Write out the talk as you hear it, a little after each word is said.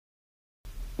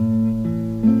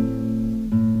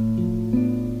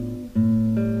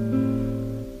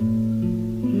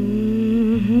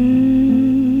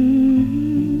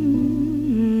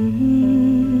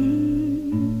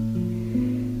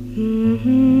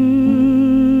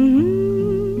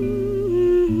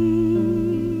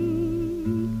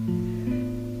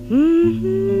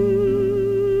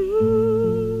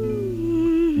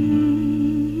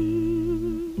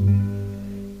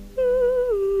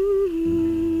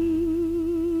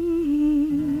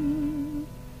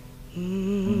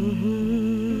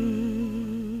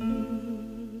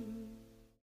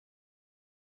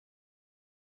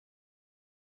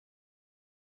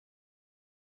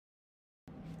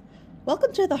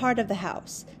Welcome to The Heart of the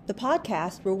House, the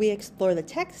podcast where we explore the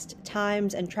text,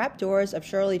 times, and trapdoors of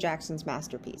Shirley Jackson's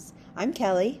masterpiece. I'm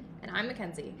Kelly. And I'm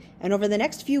Mackenzie. And over the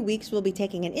next few weeks, we'll be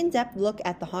taking an in-depth look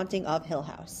at The Haunting of Hill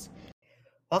House.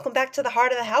 Welcome back to The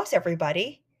Heart of the House,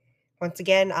 everybody. Once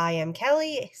again, I am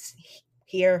Kelly,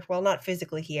 here, well, not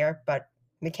physically here, but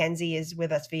Mackenzie is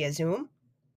with us via Zoom.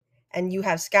 And you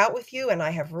have Scout with you, and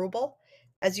I have Rubel.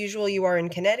 As usual, you are in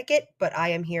Connecticut, but I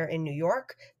am here in New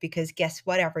York because guess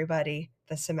what, everybody?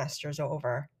 The semester's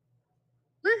over.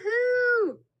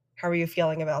 Woohoo! How are you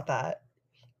feeling about that?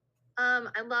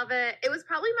 I love it. It was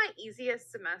probably my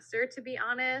easiest semester, to be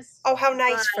honest. Oh, how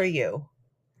nice for you.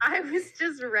 I was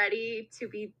just ready to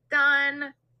be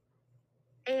done.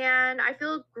 And I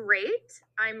feel great.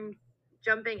 I'm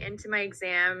jumping into my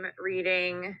exam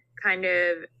reading kind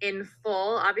of in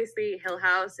full. Obviously, Hill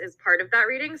House is part of that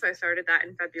reading, so I started that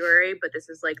in February, but this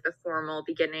is like the formal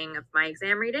beginning of my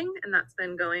exam reading, and that's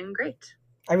been going great.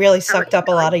 I really sucked up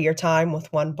a lot of your time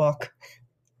with one book.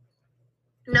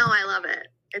 No, I love it.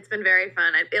 It's been very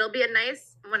fun. It'll be a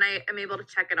nice, when I am able to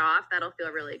check it off, that'll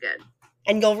feel really good.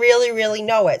 And you'll really, really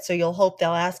know it, so you'll hope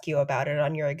they'll ask you about it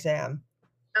on your exam.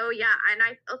 Oh, yeah. And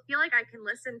I feel like I can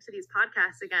listen to these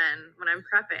podcasts again when I'm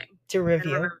prepping. To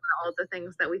review. And remember all the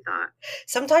things that we thought.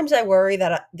 Sometimes I worry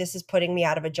that this is putting me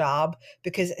out of a job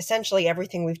because essentially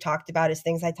everything we've talked about is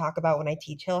things I talk about when I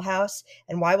teach Hill House.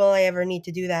 And why will I ever need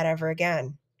to do that ever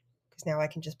again? Because now I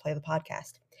can just play the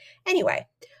podcast. Anyway,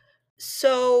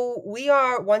 so we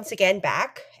are once again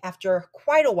back after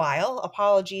quite a while.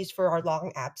 Apologies for our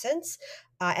long absence.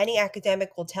 Any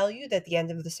academic will tell you that the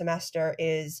end of the semester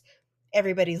is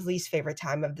everybody's least favorite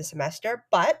time of the semester,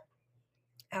 but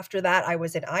after that I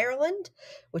was in Ireland,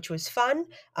 which was fun,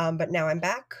 but now I'm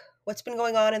back. What's been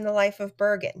going on in the life of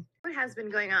Bergen? What has been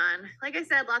going on? Like I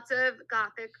said, lots of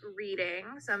Gothic reading,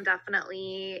 so I'm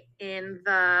definitely in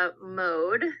the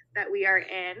mode that we are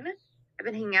in. I've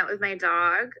been hanging out with my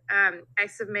dog. I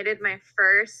submitted my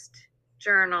first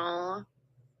journal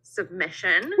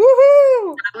submission.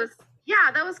 Woohoo!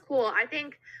 That was cool.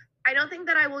 I don't think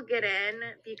that I will get in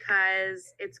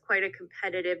because it's quite a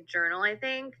competitive journal, I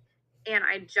think. And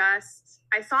I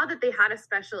saw that they had a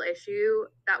special issue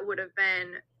that would have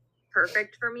been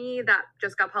perfect for me that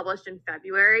just got published in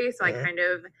February. So I kind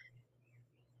of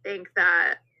think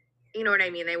that, you know what I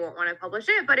mean? They won't want to publish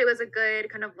it, but it was a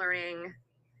good kind of learning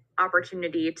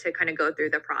opportunity to kind of go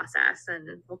through the process,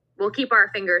 and we'll keep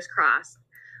our fingers crossed.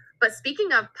 But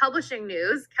speaking of publishing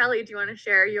news, Kelly, do you want to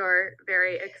share your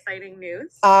very exciting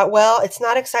news? Well, it's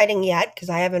not exciting yet because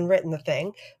I haven't written the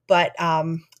thing, but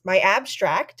my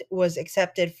abstract was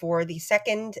accepted for the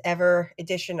second ever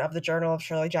edition of the Journal of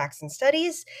Shirley Jackson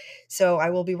Studies. So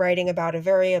I will be writing about a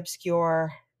very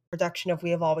obscure production of We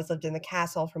Have Always Lived in the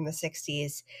Castle from the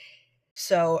 60s.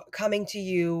 So coming to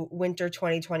you winter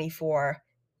 2024,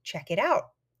 check it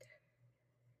out.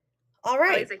 All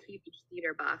right. She's a huge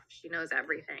theater buff. She knows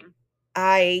everything.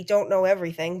 I don't know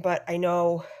everything, but I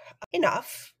know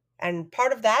enough. And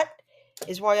part of that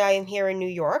is why I am here in New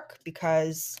York,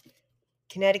 because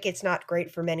Connecticut's not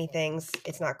great for many things.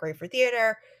 It's not great for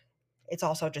theater. It's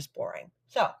also just boring.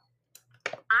 So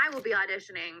I will be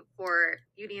auditioning for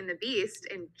Beauty and the Beast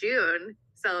in June.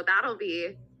 So that'll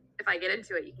be, if I get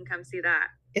into it, you can come see that.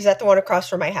 Is that the one across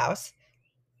from my house?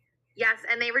 Yes,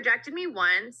 and they rejected me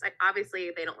once.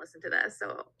 Obviously, they don't listen to this,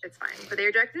 so it's fine. But they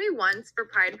rejected me once for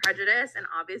Pride and Prejudice, and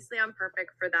obviously I'm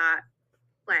perfect for that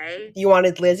play. You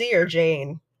wanted Lizzie or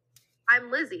Jane? I'm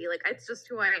Lizzie. Like, it's just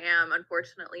who I am.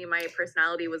 Unfortunately, my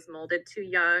personality was molded too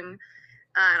young, and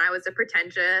I was a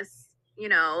pretentious,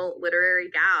 literary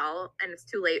gal, and it's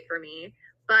too late for me.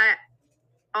 But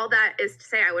all that is to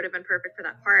say I would have been perfect for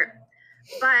that part.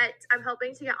 But I'm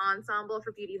hoping to get ensemble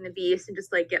for Beauty and the Beast and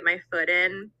just, get my foot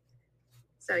in.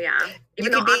 So, yeah.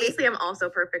 Even though, obviously, I'm also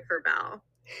perfect for Belle.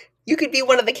 You could be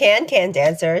one of the can-can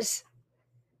dancers.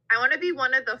 I want to be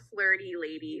one of the flirty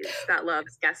ladies that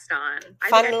loves Gaston.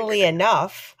 Funnily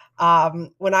enough,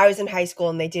 when I was in high school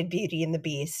and they did Beauty and the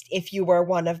Beast, if you were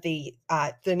one of the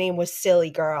name was Silly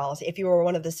Girls. If you were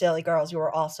one of the Silly Girls, you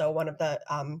were also one of the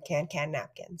can-can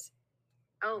napkins.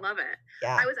 Oh, love it.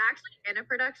 Yeah. I was actually in a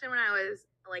production when I was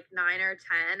 9 or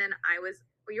 10, and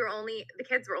the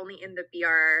kids were only in the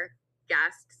BR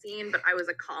guest scene, but I was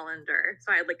a colander.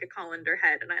 So I had a colander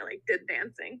head and I did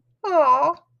dancing.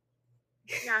 Aww.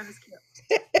 Yeah, it was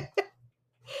cute.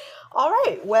 All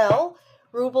right. Well,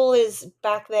 Rubel is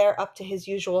back there up to his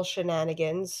usual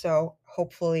shenanigans, so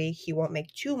hopefully he won't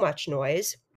make too much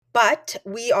noise. But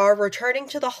we are returning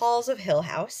to the halls of Hill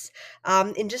House.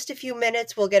 In just a few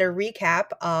minutes, we'll get a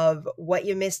recap of what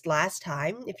you missed last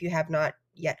time, if you have not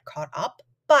yet caught up.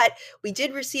 But we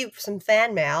did receive some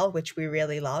fan mail, which we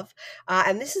really love.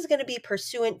 And this is going to be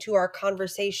pursuant to our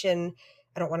conversation.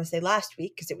 I don't want to say last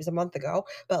week because it was a month ago,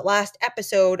 but last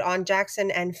episode on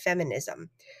Jackson and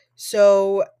feminism.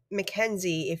 So,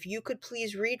 Mackenzie, if you could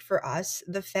please read for us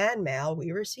the fan mail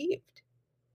we received.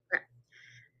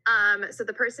 So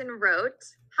the person wrote,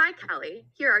 "Hi, Kelly.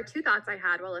 Here are 2 thoughts I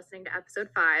had while listening to episode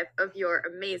 5 of your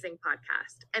amazing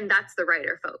podcast." And that's the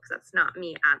writer, folks. That's not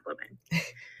me ad-libbing.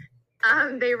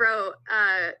 They wrote,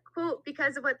 quote,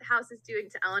 "Because of what the house is doing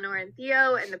to Eleanor and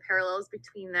Theo and the parallels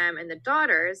between them and the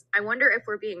daughters, I wonder if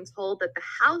we're being told that the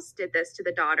house did this to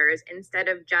the daughters instead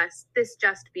of just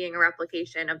being a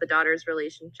replication of the daughters'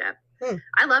 relationship."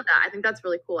 I love that. I think that's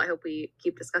really cool. I hope we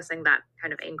keep discussing that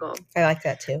kind of angle. I like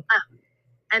that too.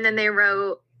 And then they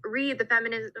wrote, "Read the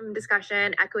feminism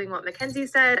discussion, echoing what Mackenzie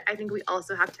said. I think we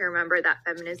also have to remember that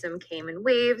feminism came in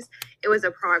waves. It was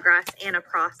a progress and a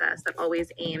process that always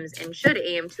aims and should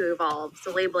aim to evolve.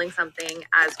 So labeling something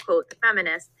as, quote, the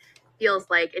feminist feels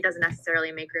like it doesn't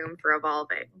necessarily make room for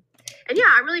evolving." And yeah,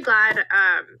 I'm really glad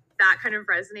that kind of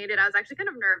resonated. I was actually kind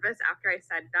of nervous after I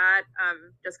said that,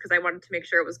 just because I wanted to make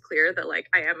sure it was clear that like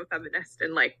I am a feminist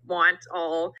and like want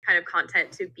all kind of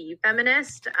content to be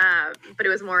feminist. But it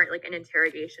was more like an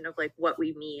interrogation of like what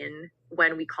we mean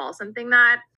when we call something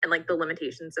that and like the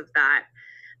limitations of that.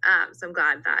 So I'm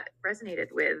glad that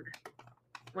resonated with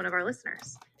one of our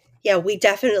listeners. Yeah, we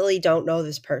definitely don't know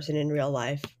this person in real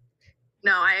life.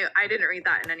 No, I didn't read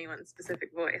that in anyone's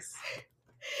specific voice.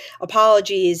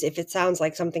 Apologies if it sounds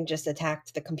like something just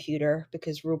attacked the computer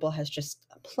because Rubel has just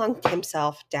plunked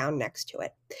himself down next to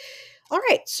it. All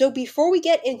right, so before we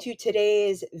get into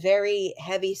today's very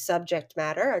heavy subject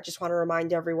matter, I just want to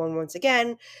remind everyone once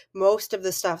again, most of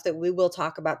the stuff that we will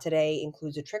talk about today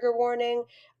includes a trigger warning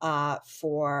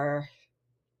for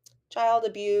child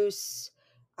abuse,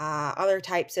 other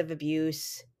types of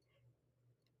abuse.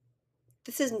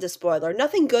 This isn't a spoiler.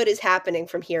 Nothing good is happening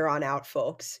from here on out,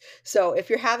 folks. So if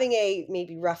you're having a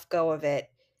maybe rough go of it,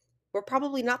 we're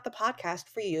probably not the podcast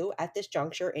for you at this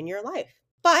juncture in your life.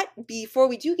 But before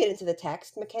we do get into the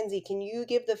text, Mackenzie, can you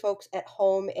give the folks at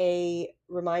home a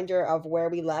reminder of where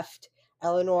we left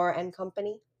Eleanor and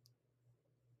company?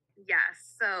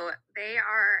 Yes. So they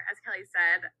are, as Kelly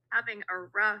said, having a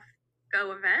rough go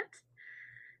of it.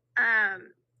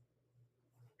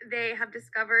 They have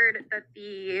discovered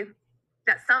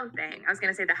that something, I was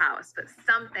going to say the house, but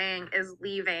something is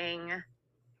leaving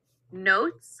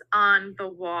notes on the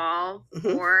wall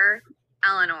for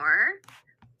Eleanor.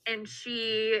 And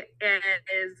she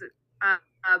is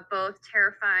both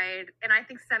terrified and I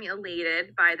think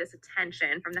semi-elated by this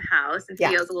attention from the house, and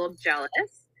feels a little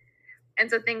jealous. And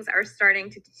so things are starting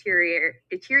to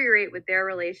deteriorate with their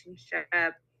relationship.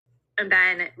 And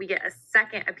then we get a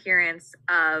second appearance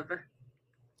of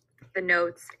the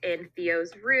notes in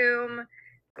Theo's room.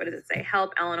 What does it say?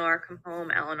 "Help, Eleanor. Come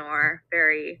home, Eleanor."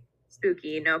 Very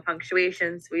spooky. No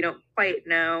punctuations. We don't quite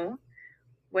know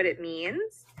what it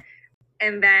means.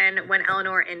 And then when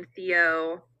Eleanor and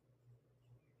Theo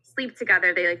sleep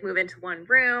together, they like move into one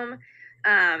room.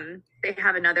 They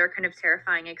have another kind of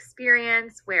terrifying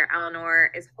experience where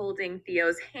Eleanor is holding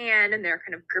Theo's hand and they're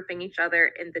kind of gripping each other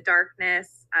in the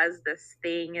darkness as this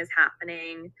thing is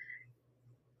happening.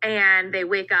 And they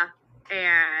wake up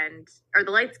or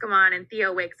the lights come on and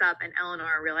Theo wakes up and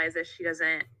Eleanor realizes she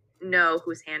doesn't know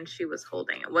whose hand she was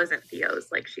holding. It wasn't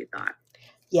Theo's like she thought.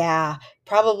 Yeah,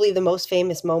 probably the most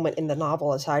famous moment in the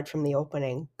novel aside from the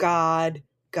opening. God,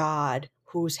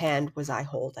 whose hand was I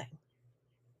holding?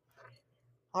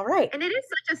 All right. And it is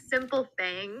such a simple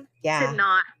thing to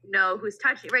not know who's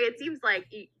touching, right? It seems like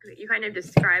you kind of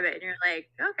describe it and you're like,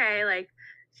 okay, like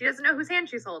she doesn't know whose hand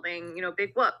she's holding,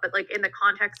 big whoop. But like in the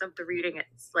context of the reading,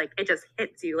 it's like it just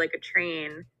hits you like a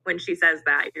train when she says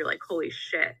that. You're like, holy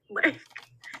shit, like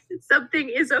something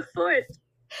is afoot.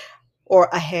 Or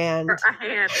a hand.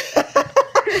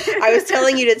 I was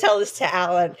telling you to tell this to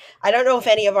Alan. I don't know if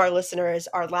any of our listeners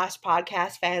are Last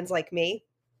Podcast fans like me,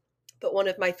 but one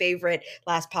of my favorite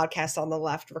Last Podcasts on the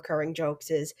Left recurring jokes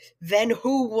is, "Then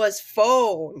who was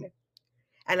phone?"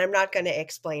 And I'm not going to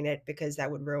explain it because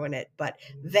that would ruin it, but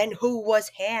then who was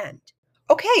hand?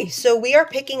 Okay, so we are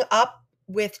picking up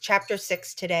with Chapter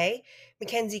 6 today.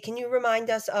 Mackenzie, can you remind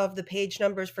us of the page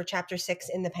numbers for Chapter 6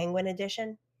 in the Penguin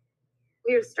edition?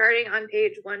 We are starting on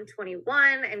page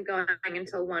 121 and going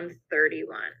until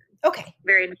 131. Okay.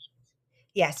 Very neat.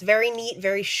 Yes, very neat,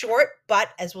 very short, but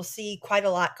as we'll see, quite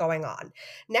a lot going on.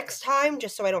 Next time,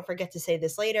 just so I don't forget to say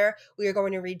this later, we are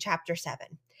going to read Chapter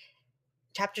 7.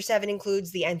 Chapter 7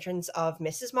 includes the entrance of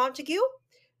Mrs. Montague,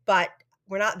 but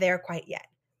we're not there quite yet.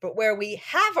 But where we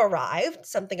have arrived,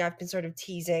 something I've been sort of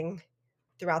teasing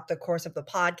throughout the course of the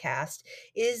podcast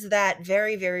is that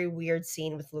very, very weird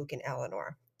scene with Luke and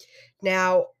Eleanor.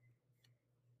 Now,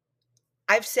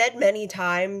 I've said many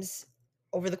times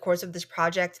over the course of this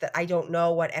project that I don't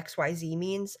know what XYZ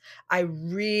means. I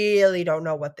really don't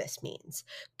know what this means.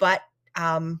 But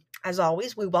as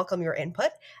always, we welcome your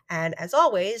input. And as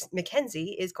always,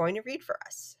 Mackenzie is going to read for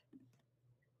us.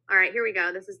 All right, here we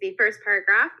go. This is the first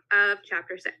paragraph of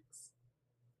chapter 6.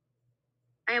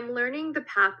 I am learning the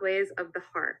pathways of the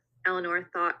heart, Eleanor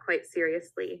thought quite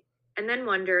seriously, and then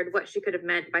wondered what she could have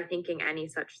meant by thinking any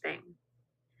such thing.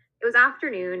 It was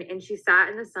afternoon, and she sat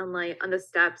in the sunlight on the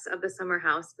steps of the summer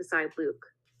house beside Luke.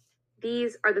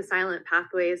 These are the silent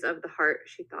pathways of the heart,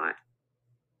 she thought.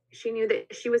 She knew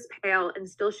that she was pale and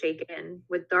still shaken,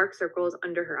 with dark circles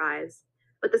under her eyes,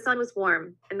 but the sun was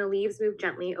warm, and the leaves moved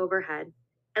gently overhead,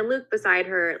 and Luke beside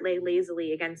her lay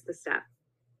lazily against the step.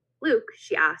 Luke,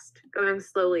 she asked, going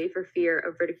slowly for fear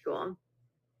of ridicule,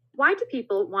 why do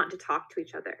people want to talk to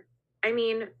each other? I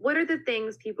mean, what are the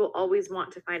things people always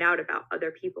want to find out about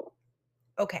other people?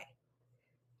 Okay.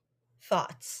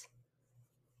 Thoughts?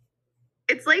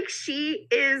 It's like she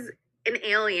is an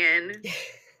alien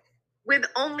with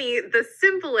only the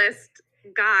simplest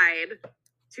guide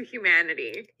to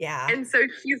humanity. Yeah. And so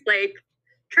she's like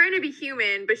trying to be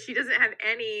human, but she doesn't have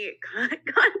any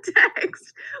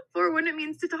context for what it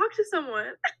means to talk to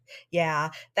someone. Yeah,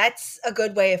 that's a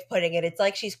good way of putting it. It's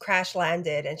like she's crash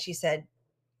landed and she said,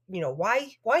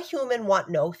 why human want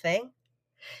no thing?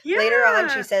 Yeah. Later on,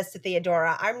 she says to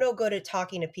Theodora, I'm no good at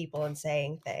talking to people and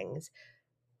saying things.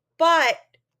 But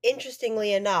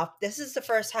interestingly enough, this is the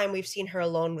first time we've seen her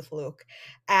alone with Luke,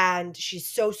 and she's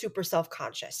so super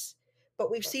self-conscious.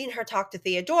 But we've seen her talk to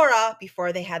Theodora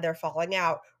before they had their falling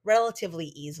out relatively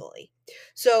easily.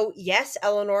 So yes,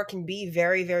 Eleanor can be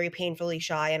very, very painfully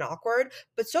shy and awkward,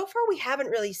 but so far we haven't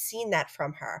really seen that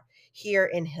from her here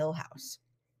in Hill House.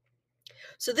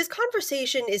 So this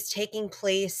conversation is taking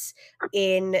place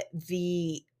in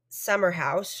the summer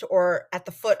house, or at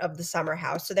the foot of the summer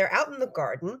house. So they're out in the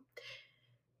garden.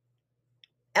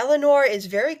 Eleanor is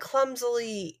very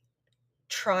clumsily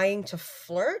trying to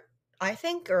flirt, I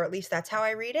think, or at least that's how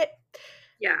I read it.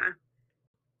 Yeah.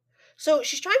 So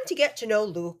she's trying to get to know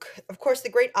Luke. Of course, the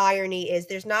great irony is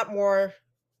there's not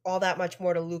all that much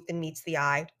more to Luke than meets the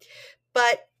eye.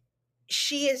 But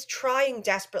she is trying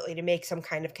desperately to make some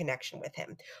kind of connection with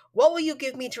him. What will you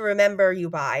give me to remember you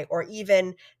by? Or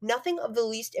even, nothing of the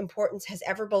least importance has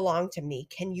ever belonged to me.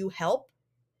 Can you help?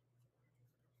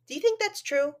 Do you think that's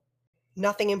true?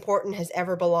 Nothing important has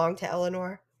ever belonged to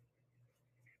Eleanor?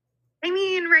 I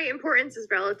mean, right, importance is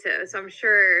relative, so I'm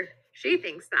sure she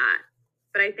thinks that.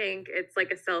 But I think it's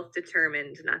like a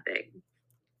self-determined nothing.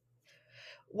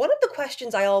 One of the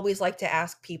questions I always like to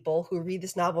ask people who read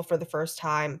this novel for the first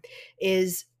time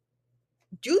is,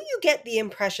 do you get the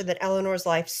impression that Eleanor's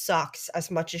life sucks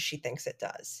as much as she thinks it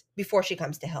does before she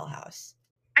comes to Hill House?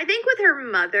 I think with her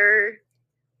mother,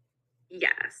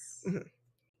 yes. Mm-hmm.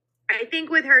 I think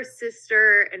with her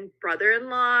sister and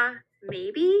brother-in-law,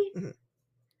 maybe. Mm-hmm.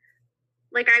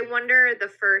 Like, I wonder the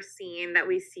first scene that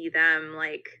we see them,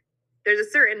 like, there's a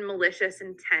certain malicious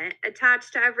intent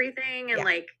attached to everything. And, Yeah.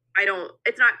 like,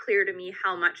 it's not clear to me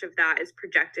how much of that is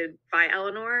projected by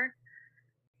Eleanor.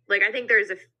 Like, I think there's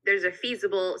a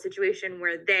feasible situation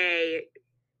where they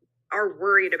are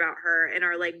worried about her and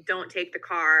are like, don't take the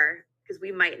car because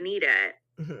we might need it.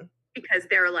 Mm-hmm. Because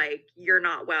they're like, you're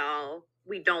not well.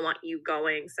 We don't want you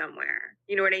going somewhere.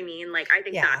 You know what I mean? Like, I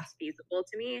think that's feasible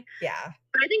to me. Yeah.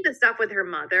 But I think the stuff with her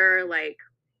mother, like,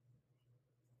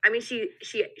 I mean,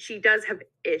 she does have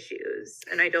issues,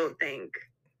 and I don't think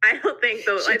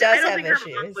those. She I does don't have think her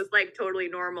issues. mom was like totally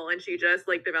normal, and she just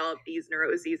like developed these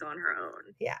neuroses on her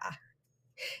own. Yeah.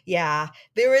 Yeah.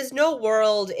 There is no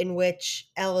world in which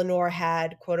Eleanor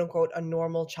had, quote unquote, a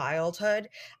normal childhood.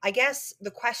 I guess the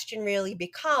question really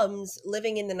becomes,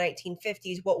 living in the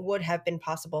 1950s, what would have been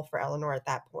possible for Eleanor at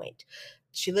that point?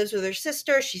 She lives with her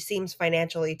sister. She seems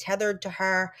financially tethered to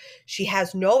her. She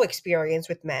has no experience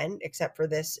with men except for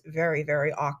this very,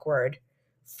 very awkward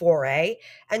foray.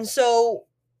 And so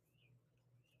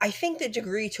I think the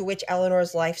degree to which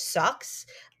Eleanor's life sucks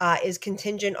is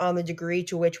contingent on the degree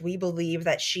to which we believe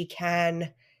that she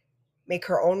can make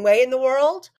her own way in the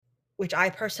world, which I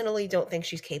personally don't think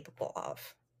she's capable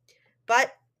of.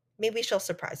 But maybe she'll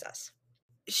surprise us.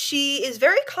 She is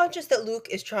very conscious that Luke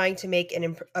is trying to make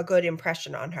a good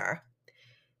impression on her.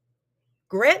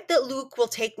 Grant that Luke will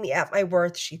take me at my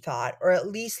worth, she thought, or at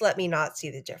least let me not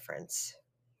see the difference.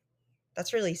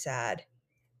 That's really sad.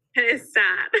 It is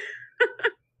sad.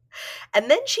 And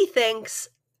then she thinks,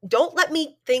 don't let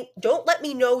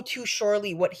me know too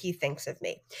surely what he thinks of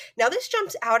me. Now, this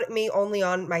jumps out at me only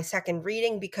on my second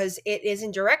reading because it is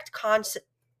in direct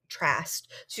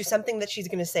contrast to something that she's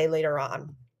going to say later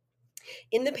on.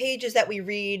 In the pages that we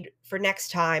read for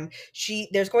next time,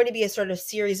 there's going to be a sort of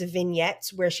series of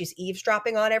vignettes where she's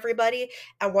eavesdropping on everybody,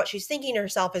 and what she's thinking to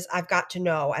herself is, I've got to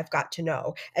know,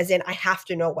 as in I have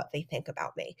to know what they think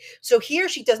about me. So here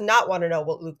she does not want to know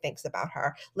what Luke thinks about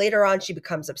her. Later on, she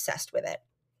becomes obsessed with it.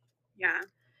 Yeah.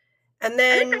 And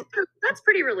I think then that's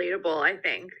pretty relatable, I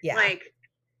think. Yeah. Like,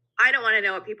 I don't want to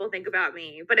know what people think about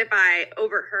me, but if I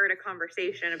overheard a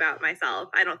conversation about myself,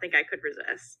 I don't think I could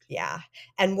resist. Yeah.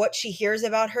 And what she hears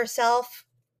about herself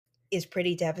is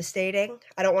pretty devastating.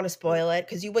 I don't want to spoil it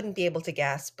because you wouldn't be able to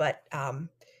guess, but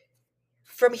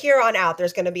from here on out,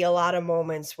 there's going to be a lot of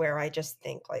moments where I just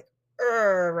think like,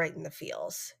 right in the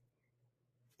feels.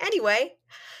 Anyway,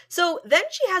 so then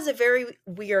she has a very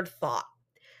weird thought.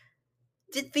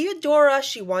 Did Theodora,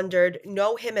 she wondered,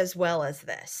 know him as well as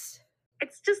this?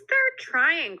 It's just their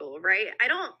triangle, right? I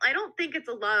don't think it's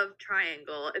a love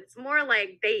triangle. It's more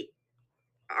like they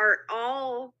are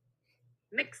all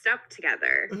mixed up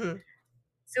together. Mm-hmm.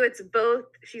 So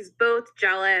she's both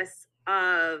jealous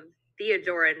of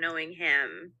Theodora knowing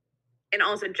him and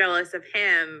also jealous of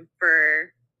him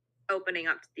for opening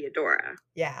up to Theodora.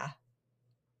 Yeah.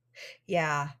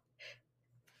 Yeah.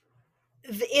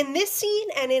 In this scene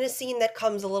and in a scene that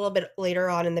comes a little bit later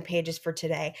on in the pages for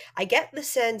today, I get the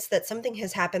sense that something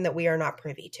has happened that we are not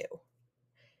privy to.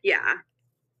 Yeah.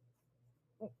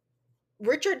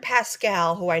 Richard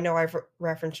Pascal, who I know I've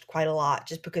referenced quite a lot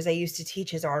just because I used to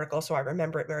teach his article, so I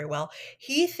remember it very well.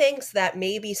 He thinks that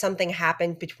maybe something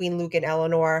happened between Luke and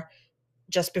Eleanor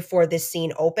just before this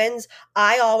scene opens.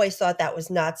 I always thought that was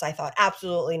nuts. I thought,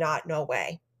 absolutely not, no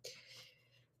way.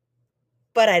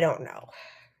 But I don't know.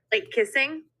 Like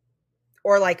kissing?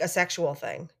 Or like a sexual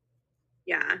thing.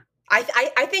 Yeah. I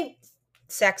think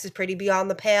sex is pretty beyond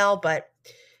the pale, but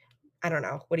I don't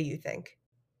know. What do you think?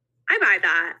 I buy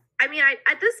that. I mean,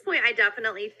 at this point, I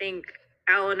definitely think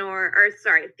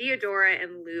Theodora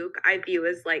and Luke, I view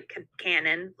as like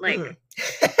canon. Like,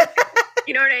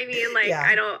 you know what I mean? Like, Yeah.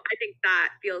 I think that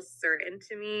feels certain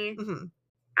to me. Mm-hmm.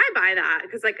 I buy that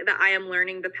because like the I am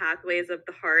learning the pathways of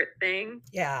the heart thing.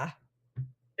 Yeah.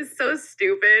 It's so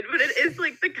stupid, but it is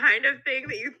like the kind of thing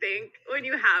that you think when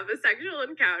you have a sexual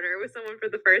encounter with someone for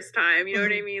the first time. You know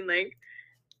what I mean? Like,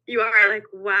 you are like,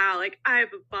 wow, like I have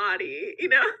a body, you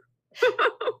know?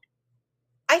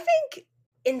 I think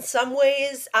in some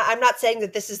ways, I'm not saying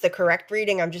that this is the correct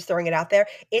reading, I'm just throwing it out there.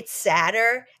 It's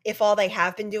sadder if all they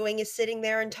have been doing is sitting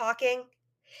there and talking.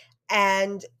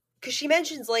 And because she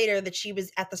mentions later that she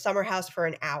was at the summer house for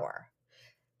an hour.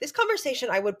 This conversation,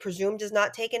 I would presume, does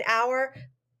not take an hour,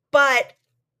 but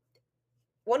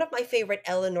one of my favorite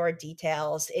Eleanor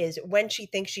details is when she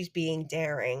thinks she's being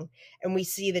daring and we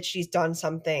see that she's done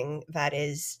something that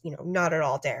is, not at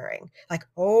all daring. Like,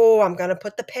 oh, I'm going to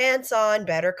put the pants on.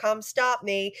 Better come stop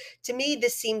me. To me,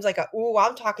 this seems like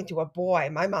I'm talking to a boy.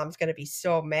 My mom's going to be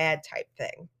so mad type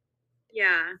thing.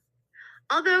 Yeah.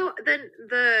 Although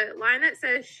the line that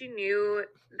says she knew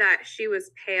that she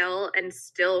was pale and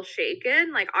still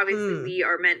shaken, like obviously we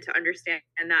are meant to understand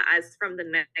that as from the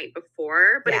night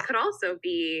before, but it could also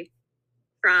be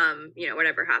from,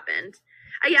 whatever happened.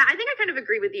 Yeah, I think I kind of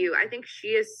agree with you. I think she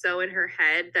is so in her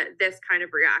head that this kind of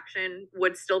reaction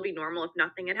would still be normal if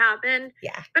nothing had happened.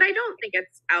 Yeah. But I don't think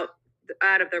it's out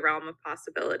of the realm of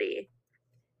possibility.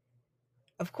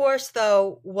 Of course,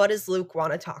 though, what does Luke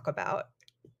want to talk about?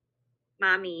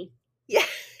 Mommy. Yeah.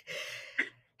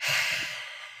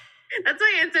 That's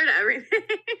my answer to everything.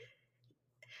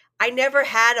 I never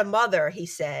had a mother, he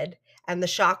said, and the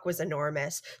shock was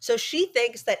enormous. So she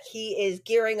thinks that he is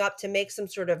gearing up to make some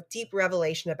sort of deep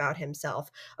revelation about himself.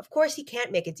 Of course, he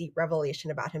can't make a deep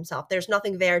revelation about himself. There's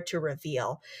nothing there to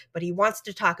reveal, but he wants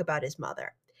to talk about his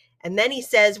mother. And then he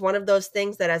says one of those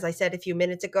things that, as I said a few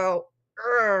minutes ago,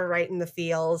 right in the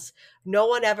feels. No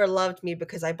one ever loved me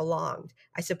because I belonged.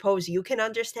 I suppose you can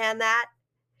understand that?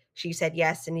 She said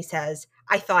yes, and he says,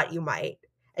 I thought you might.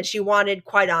 And she wanted,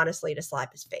 quite honestly, to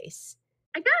slap his face.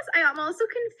 I guess I am also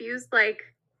confused, like,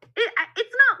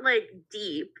 it's not, like,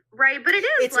 deep, right? But it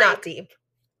is, it's like, not deep.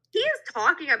 He is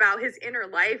talking about his inner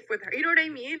life with her, you know what I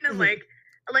mean? And, like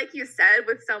you said,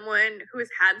 with someone who has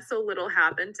had so little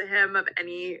happen to him of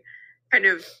any kind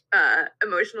of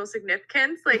emotional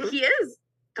significance, like, he is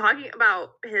talking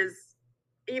about his,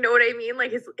 you know what I mean?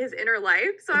 Like, his inner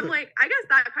life. So I'm like, I guess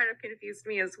that kind of confused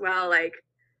me as well, like,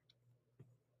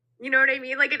 you know what I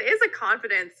mean? Like, it is a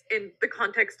confidence in the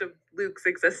context of Luke's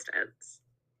existence.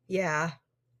 Yeah.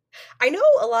 I know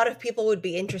a lot of people would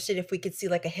be interested if we could see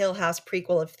like a Hill House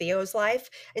prequel of Theo's life.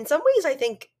 In some ways, I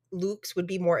think Luke's would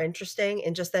be more interesting,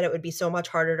 in just that it would be so much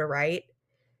harder to write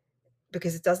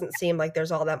because it doesn't seem like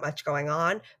there's all that much going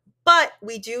on. But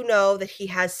we do know that he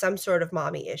has some sort of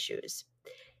mommy issues.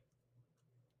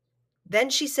 Then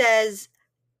she says,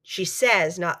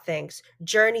 not thinks,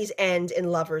 journeys end in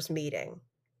lovers' meeting.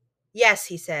 Yes,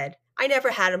 he said, I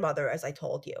never had a mother, as I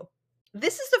told you.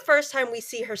 This is the first time we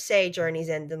see her say journeys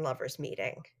end in lovers'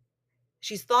 meeting.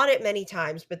 She's thought it many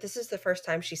times, but this is the first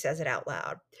time she says it out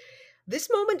loud. This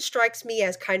moment strikes me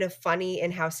as kind of funny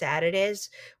in how sad it is,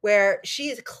 where she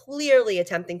is clearly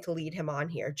attempting to lead him on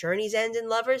here. Journeys end in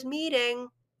lovers' meeting.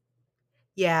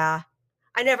 Yeah,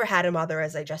 I never had a mother,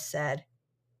 as I just said.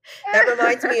 That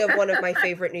reminds me of one of my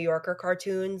favorite New Yorker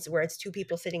cartoons where it's two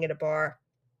people sitting at a bar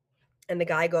and the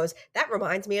guy goes, that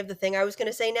reminds me of the thing I was going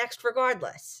to say next,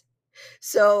 regardless.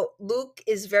 So Luke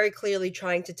is very clearly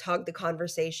trying to tug the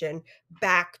conversation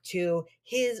back to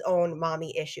his own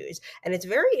mommy issues. And it's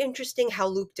very interesting how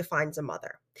Luke defines a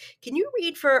mother. Can you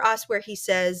read for us where he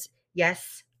says,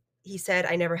 yes, he said,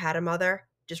 I never had a mother?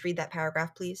 Just read that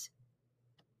paragraph, please.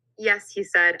 Yes, he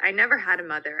said, I never had a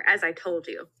mother, as I told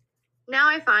you. Now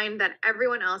I find that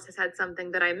everyone else has had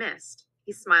something that I missed.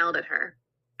 He smiled at her.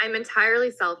 I'm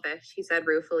entirely selfish, he said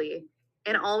ruefully,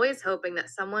 and always hoping that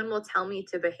someone will tell me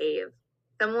to behave.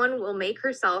 Someone will make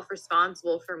herself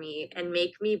responsible for me and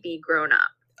make me be grown up.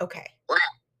 Okay.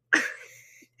 Blah.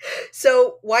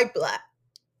 So why blah?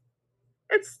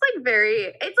 It's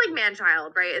like man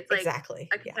child, right? It's like Exactly.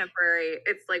 a contemporary,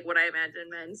 it's like what I imagine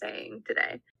men saying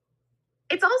today.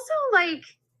 It's also like,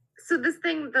 so this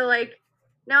thing, the like,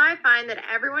 now I find that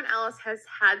everyone else has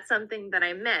had something that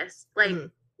I missed. Like,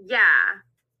 yeah,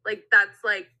 like that's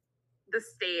like the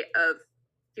state of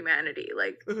humanity.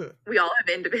 Like, we all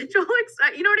have individual,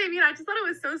 you know what I mean? I just thought it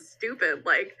was so stupid.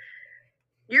 Like,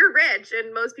 you're rich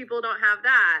and most people don't have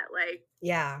that. Like,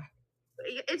 yeah,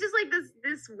 it's just like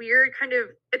this weird kind of,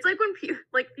 it's like when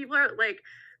people are like,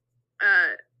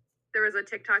 there was a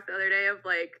TikTok the other day of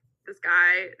like this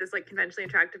guy, this like conventionally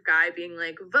attractive guy being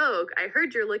like, Vogue, I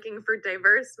heard you're looking for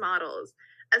diverse models.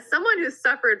 As someone who's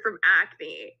suffered from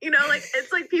acne, you know, like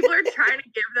it's like people are trying to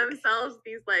give themselves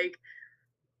these like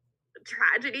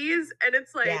tragedies. And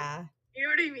it's like, yeah. you know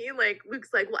what I mean? Like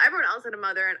Luke's like, well, everyone else had a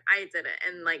mother and I didn't.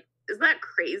 And like, isn't that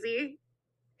crazy?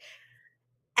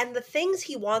 And the things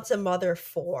he wants a mother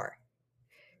for,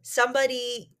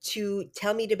 somebody to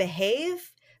tell me to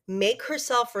behave, make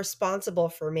herself responsible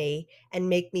for me, and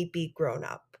make me be grown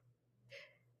up.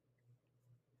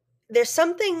 There's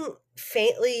something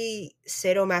faintly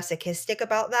sadomasochistic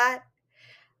about that.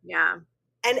 Yeah.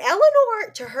 And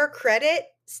Eleanor, to her credit,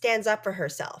 stands up for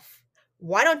herself.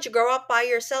 Why don't you grow up by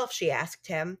yourself? She asked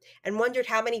him, and wondered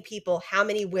how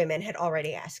many women had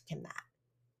already asked him that.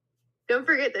 Don't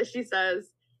forget that she says,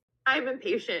 I'm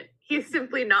impatient. He's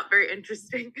simply not very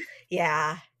interesting.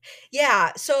 Yeah.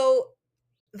 Yeah. So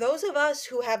those of us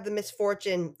who have the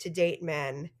misfortune to date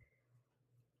men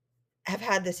have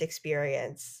had this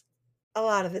experience. A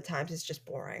lot of the times it's just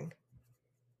boring.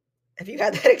 Have you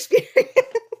had that experience?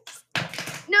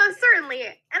 No, certainly.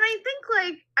 And I think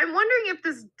like I'm wondering if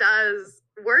this does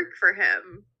work for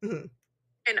him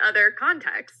in other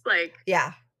contexts. Like,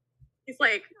 yeah. He's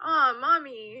like, oh,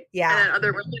 mommy. Yeah. And then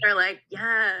other women are like,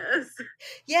 yes.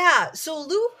 Yeah. So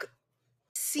Luke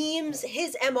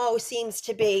his MO seems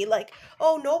to be like,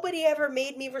 oh, nobody ever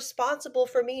made me responsible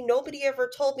for me. Nobody ever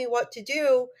told me what to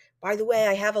do. By the way,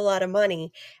 I have a lot of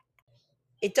money.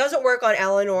 It doesn't work on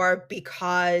Eleanor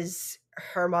because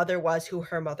her mother was who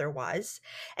her mother was.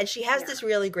 And she has this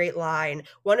really great line,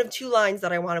 one of two lines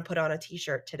that I want to put on a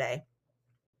t-shirt today.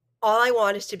 All I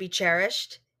want is to be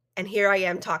cherished, and here I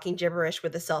am talking gibberish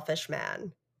with a selfish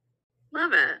man.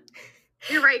 Love it.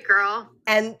 You're right, girl.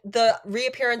 And the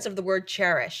reappearance of the word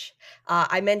cherish.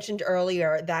 I mentioned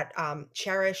earlier that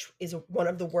cherish is one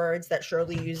of the words that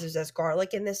Shirley uses as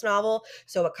garlic in this novel.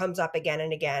 So it comes up again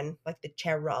and again, like the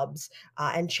cherubs.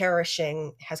 And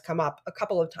cherishing has come up a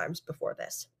couple of times before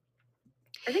this.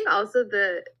 I think also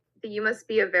the you must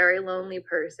be a very lonely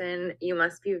person. You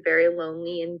must be very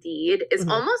lonely indeed is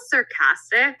almost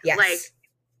sarcastic. Yes. Like,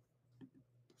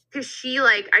 because she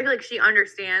like, I feel like she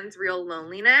understands real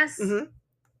loneliness. And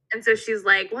so she's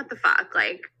like, what the fuck?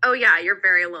 Like, oh yeah, you're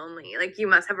very lonely. Like, you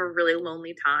must have a really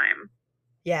lonely time.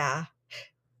 Yeah.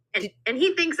 And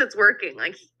he thinks it's working.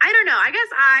 Like, I don't know. I guess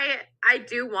I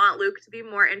do want Luke to be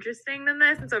more interesting than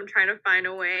this. And so I'm trying to find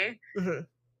a way. But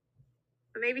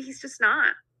maybe he's just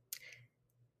not.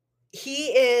 He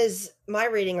is, my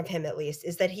reading of him at least,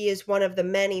 is that he is one of the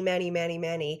many, many, many,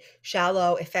 many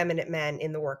shallow, effeminate men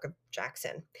in the work of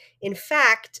Jackson. In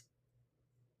fact,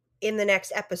 in the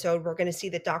next episode, we're going to see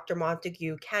that Dr.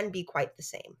 Montague can be quite the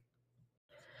same.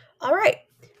 All right.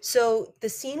 So the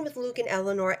scene with Luke and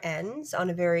Eleanor ends on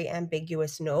a very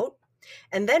ambiguous note.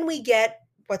 And then we get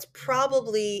what's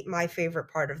probably my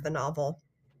favorite part of the novel,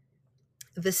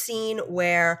 the scene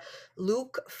where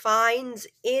Luke finds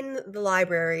in the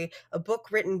library a book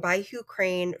written by Hugh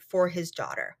Crane for his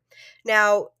daughter.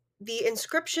 Now, the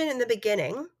inscription in the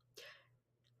beginning,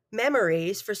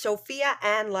 Memories for Sophia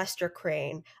Ann Lester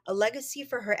Crane, a legacy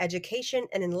for her education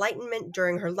and enlightenment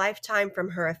during her lifetime from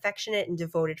her affectionate and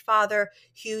devoted father,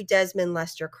 Hugh Desmond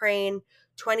Lester Crane,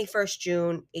 21st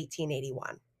June,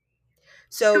 1881. Too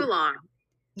So, long.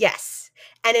 yes.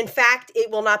 And in fact, it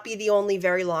will not be the only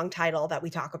very long title that we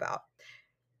talk about.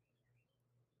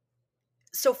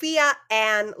 Sophia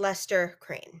Ann Lester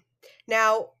Crane.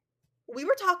 Now, we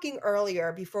were talking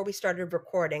earlier before we started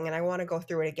recording, and I want to go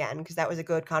through it again because that was a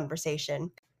good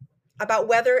conversation about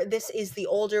whether this is the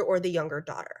older or the younger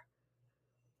daughter.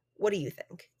 What do you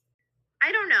think?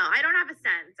 I don't know. I don't have a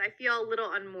sense. I feel a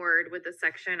little unmoored with the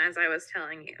section, as I was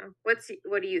telling you.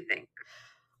 What do you think?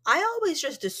 I always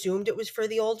just assumed it was for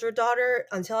the older daughter.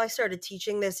 Until I started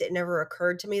teaching this, it never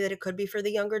occurred to me that it could be for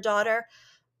the younger daughter.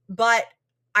 But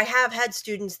I have had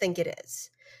students think it is.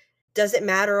 Does it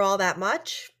matter all that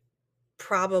much?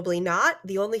 Probably not.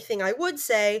 The only thing I would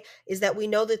say is that we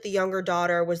know that the younger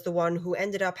daughter was the one who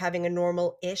ended up having a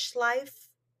normal-ish life,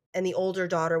 and the older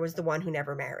daughter was the one who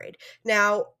never married.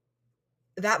 Now,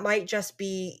 that might just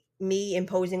be me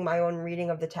imposing my own reading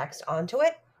of the text onto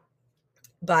it,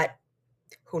 but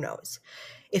who knows?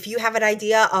 If you have an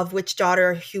idea of which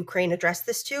daughter Hugh Crane addressed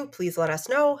this to, please let us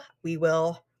know. We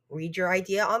will read your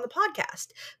idea on the podcast.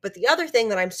 But the other thing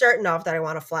that I'm certain of that I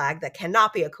want to flag that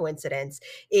cannot be a coincidence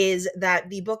is that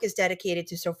the book is dedicated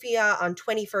to Sophia on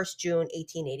 21st June,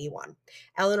 1881.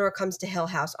 Eleanor comes to Hill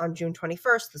House on June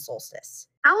 21st, the solstice.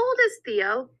 How old is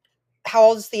Theo? How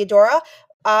old is Theodora?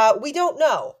 We don't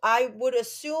know. I would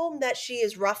assume that she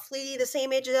is roughly the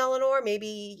same age as Eleanor,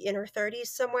 maybe in her 30s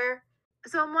somewhere.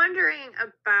 So I'm wondering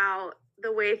about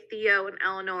the way Theo and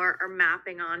Eleanor are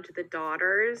mapping onto the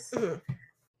daughters. Mhm.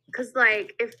 Because,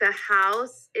 like, if the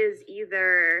house is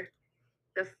either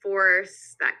the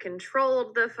force that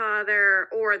controlled the father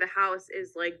or the house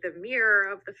is like the mirror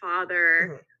of the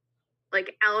father, Mhm.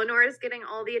 like Eleanor is getting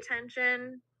all the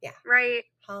attention. Yeah. Right.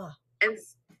 Huh.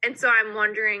 And so I'm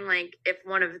wondering, like, if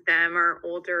one of them are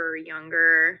older or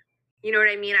younger. You know what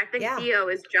I mean? I think Yeah. Theo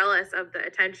is jealous of the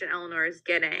attention Eleanor is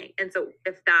getting. And so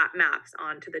if that maps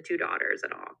onto the two daughters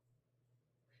at all.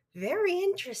 Very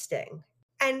interesting.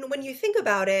 And when you think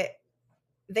about it,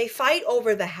 they fight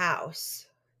over the house.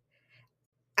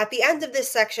 At the end of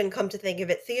this section, come to think of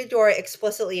it, Theodora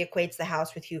explicitly equates the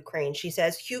house with Hugh Crane. She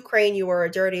says, Hugh Crane, you were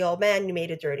a dirty old man, you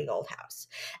made a dirty old house.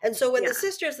 And so when Yeah. the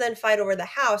sisters then fight over the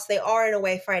house, they are in a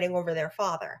way fighting over their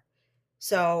father.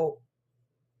 So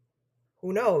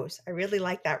who knows? I really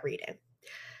like that reading.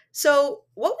 So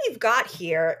what we've got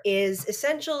here is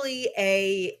essentially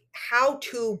a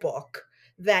how-to book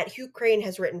that Hugh Crane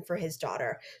has written for his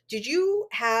daughter. Did you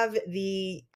have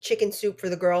the Chicken Soup for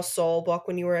the Girl's Soul book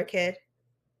when you were a kid?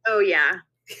 Oh, yeah.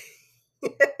 Do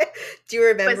you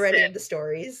remember any Twisted. of the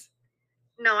stories?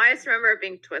 No, I just remember it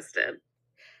being twisted.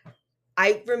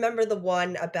 I remember the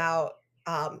one about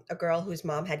a girl whose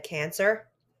mom had cancer.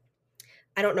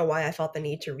 I don't know why I felt the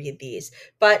need to read these,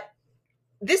 but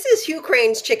this is Hugh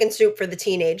Crane's Chicken Soup for the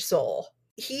Teenage Soul.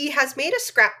 He has made a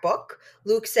scrapbook.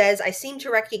 Luke says, I seem to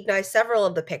recognize several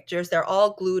of the pictures. They're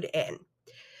all glued in.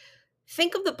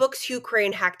 Think of the books Hugh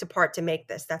Crane hacked apart to make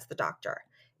this. That's the doctor.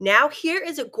 Now, here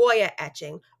is a Goya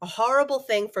etching, a horrible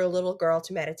thing for a little girl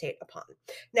to meditate upon.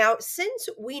 Now, since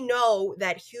we know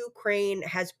that Hugh Crane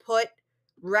has put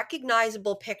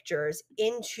recognizable pictures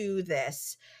into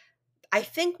this, I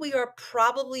think we are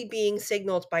probably being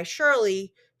signaled by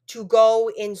Shirley to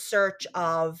go in search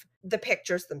of the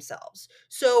pictures themselves.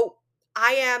 So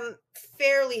I am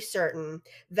fairly certain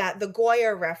that the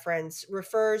Goya reference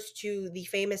refers to the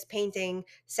famous painting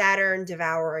Saturn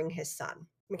Devouring His Son.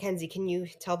 Mackenzie, can you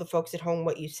tell the folks at home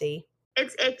what you see?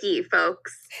 It's icky,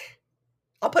 folks.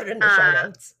 I'll put it in the show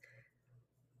notes.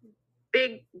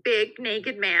 Big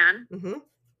naked man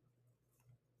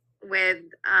with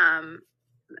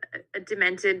a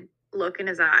demented look in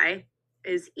his eye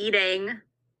is eating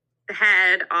the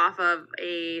head off of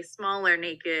a smaller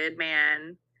naked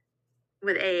man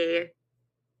with a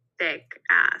thick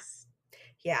ass.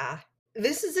 Yeah.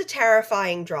 This is a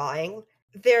terrifying drawing.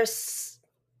 There's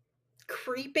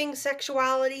creeping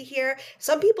sexuality here.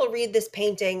 Some people read this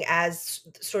painting as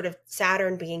sort of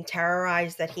Saturn being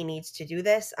terrorized that he needs to do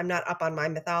this. I'm not up on my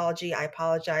mythology. I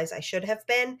apologize. I should have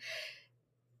been.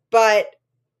 But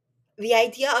the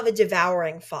idea of a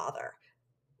devouring father.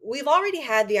 We've already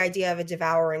had the idea of a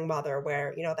devouring mother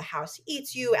where, the house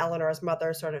eats you. Eleanor's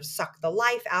mother sort of sucked the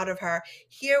life out of her.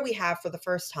 Here we have, for the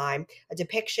first time, a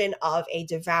depiction of a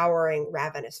devouring,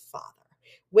 ravenous father,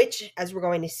 which, as we're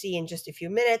going to see in just a few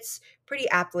minutes, pretty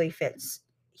aptly fits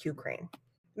Hugh Crane.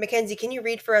 Mackenzie, can you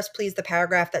read for us, please, the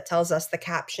paragraph that tells us the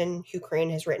caption Hugh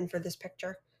Crane has written for this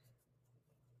picture?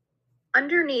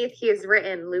 Underneath he has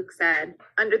written, Luke said,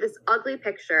 under this ugly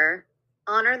picture,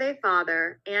 honor thy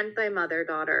father and thy mother,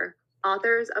 daughter,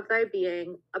 authors of thy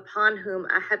being, upon whom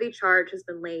a heavy charge has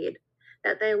been laid,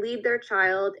 that they lead their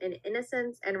child in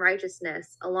innocence and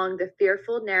righteousness along the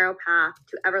fearful narrow path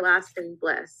to everlasting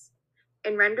bliss,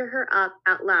 and render her up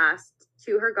at last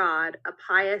to her God, a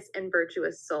pious and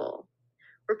virtuous soul.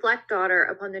 Reflect, daughter,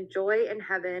 upon the joy in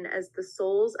heaven as the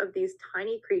souls of these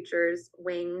tiny creatures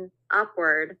wing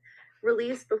upward,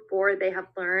 release before they have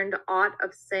learned aught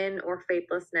of sin or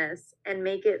faithlessness, and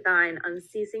make it thine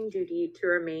unceasing duty to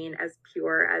remain as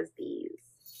pure as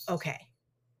these. Okay.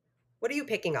 What are you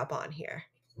picking up on here?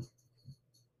 It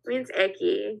means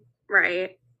icky,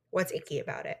 right? What's icky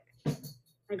about it?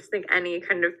 I just think any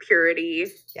kind of purity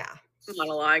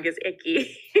monologue is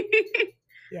icky.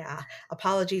 Yeah.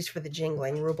 Apologies for the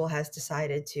jingling. Rubel has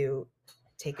decided to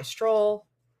take a stroll.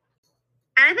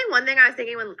 And I think one thing I was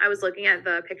thinking when I was looking at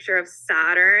the picture of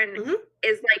Saturn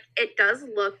is like, it does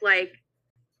look like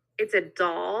it's a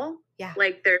doll. Yeah.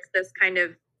 Like there's this kind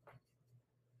of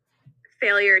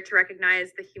failure to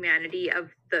recognize the humanity of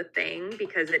the thing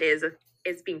because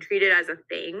it's being treated as a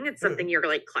thing. It's something you're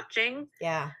like clutching.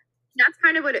 Yeah. That's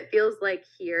kind of what it feels like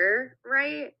here,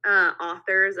 right?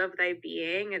 Authors of thy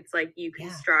being. It's like you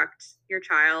construct your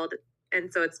child,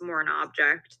 and so it's more an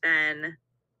object than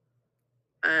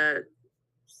a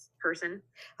person.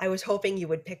 I was hoping you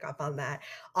would pick up on that.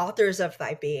 Authors of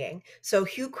thy being. So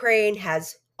Hugh Crane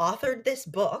has authored this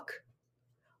book,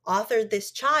 authored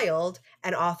this child,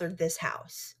 and authored this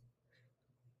house.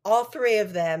 All three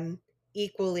of them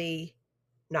equally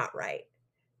not right.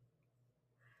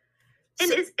 And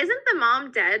so, isn't the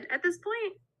mom dead at this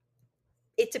point?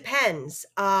 It depends.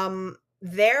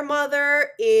 Their mother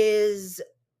is,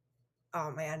 oh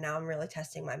man, now I'm really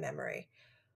testing my memory.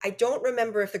 I don't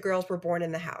remember if the girls were born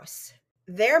in the house.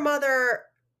 Their mother,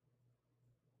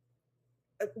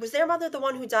 was their mother the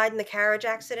one who died in the carriage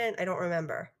accident? I don't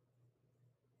remember.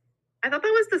 I thought that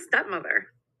was the stepmother.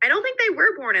 I don't think they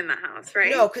were born in the house, right?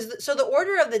 No, because so the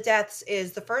order of the deaths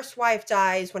is the first wife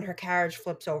dies when her carriage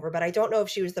flips over, but I don't know if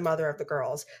she was the mother of the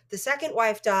girls. The second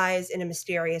wife dies in a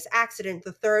mysterious accident.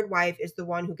 The third wife is the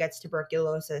one who gets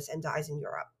tuberculosis and dies in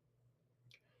Europe.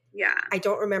 Yeah. I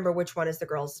don't remember which one is the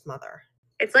girl's mother.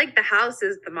 It's like the house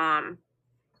is the mom.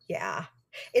 Yeah.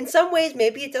 In some ways,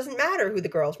 maybe it doesn't matter who the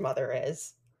girl's mother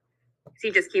is.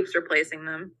 He just keeps replacing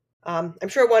them. I'm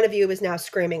sure one of you is now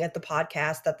screaming at the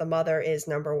podcast that the mother is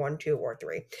number 1, 2, or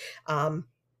 3.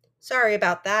 Sorry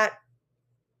about that.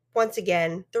 Once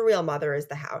again, the real mother is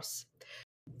the house.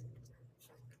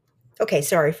 Okay,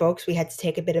 sorry, folks. We had to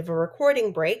take a bit of a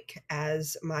recording break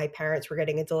as my parents were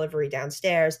getting a delivery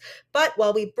downstairs. But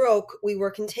while we broke, we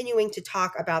were continuing to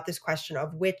talk about this question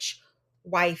of which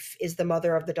wife is the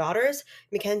mother of the daughters.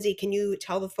 Mackenzie, can you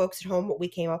tell the folks at home what we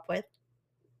came up with?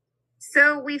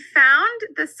 So we found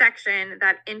the section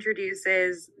that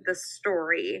introduces the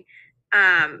story.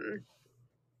 So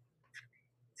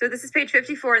this is page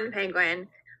 54 in the Penguin.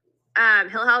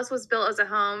 Hill House was built as a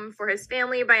home for his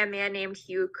family by a man named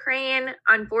Hugh Crane.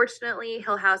 Unfortunately,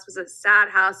 Hill House was a sad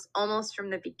house almost from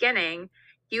the beginning.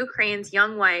 Hugh Crane's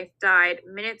young wife died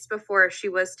minutes before she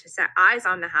was to set eyes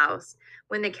on the house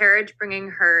when the carriage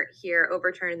bringing her here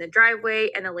overturned in the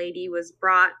driveway and the lady was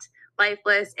brought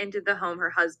lifeless into the home her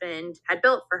husband had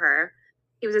built for her.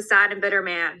 He was a sad and bitter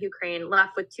man, Hugh Crane,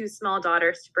 left with 2 small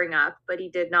daughters to bring up, but he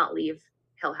did not leave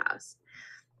Hill House.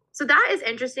 So that is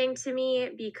interesting to me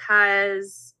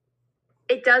because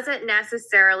it doesn't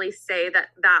necessarily say that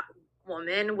that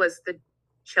woman was the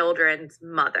children's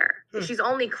mother. She's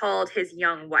only called his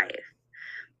young wife.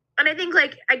 And I think,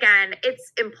 like, again,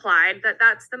 it's implied that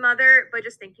that's the mother, but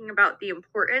just thinking about the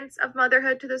importance of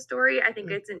motherhood to the story, I think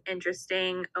it's an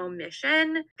interesting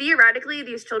omission. Theoretically,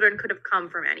 these children could have come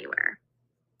from anywhere.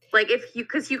 Like,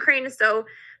 because Hugh Crane is so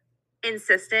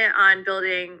insistent on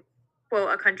building,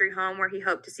 quote, a country home where he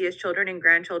hoped to see his children and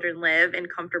grandchildren live in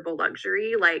comfortable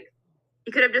luxury, like,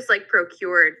 he could have just, like,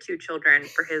 procured 2 children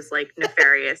for his, like,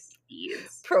 nefarious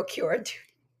deeds. Procured.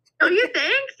 Don't you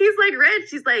think? He's like rich.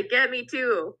 He's like, get me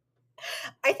too.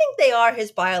 I think they are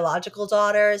his biological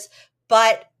daughters,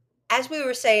 but as we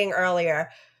were saying earlier,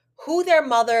 who their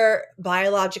mother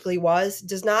biologically was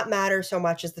does not matter so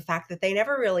much as the fact that they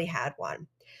never really had one.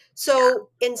 Yeah. So,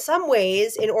 in some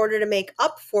ways, in order to make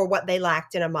up for what they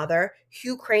lacked in a mother,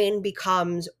 Hugh Crane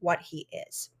becomes what he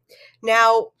is.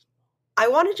 Now, I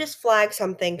want to just flag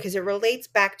something because it relates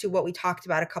back to what we talked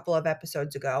about a couple of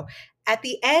episodes ago. At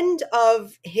the end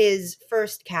of his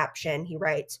first caption, he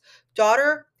writes,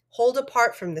 "Daughter, hold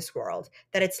apart from this world,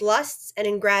 that its lusts and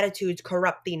ingratitudes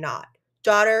corrupt thee not.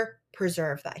 Daughter,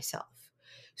 preserve thyself."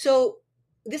 So,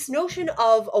 this notion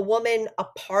of a woman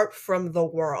apart from the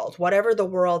world, whatever the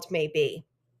world may be,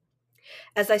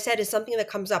 as I said, is something that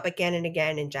comes up again and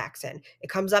again in Jackson. It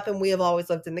comes up in We Have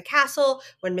Always Lived in the Castle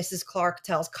when Mrs. Clark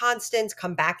tells Constance,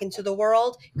 come back into the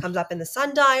world. It comes up in the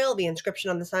sundial. The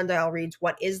inscription on the sundial reads,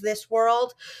 "What is this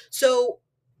world?" So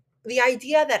the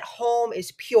idea that home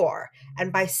is pure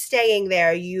and by staying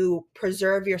there you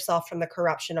preserve yourself from the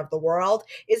corruption of the world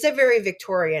is a very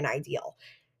Victorian ideal.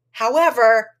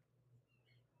 However,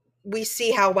 we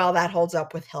see how well that holds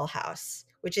up with Hill House,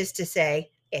 which is to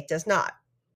say, it does not.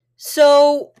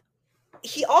 So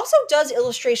he also does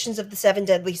illustrations of the seven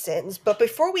deadly sins, but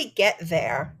before we get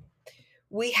there,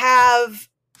 we have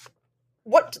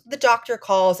what the doctor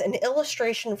calls an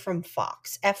illustration from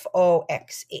Foxe,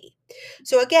 Foxe.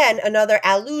 So, again, another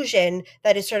allusion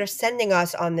that is sort of sending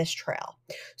us on this trail.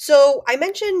 So, I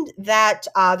mentioned that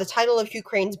the title of Hugh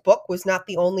Crane's book was not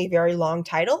the only very long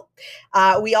title.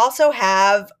 We also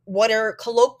have what are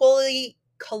colloquially,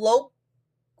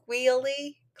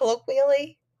 Colloquially.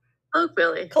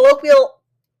 colloquial,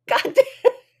 God,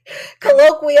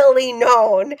 colloquially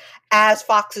known as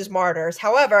Foxe's Martyrs.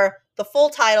 However, the full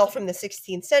title from the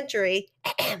 16th century,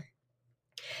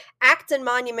 Acts and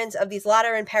Monuments of these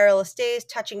Latter and Perilous Days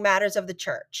touching matters of the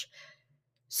Church.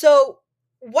 So,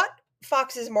 what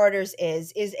Foxe's Martyrs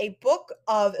is a book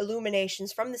of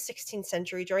illuminations from the 16th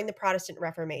century during the Protestant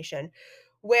Reformation,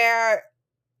 where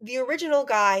the original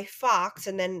guy, Foxe,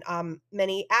 and then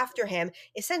many after him,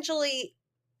 essentially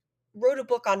wrote a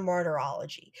book on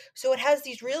martyrology. So it has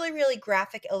these really, really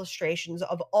graphic illustrations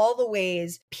of all the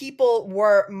ways people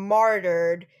were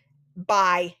martyred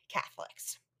by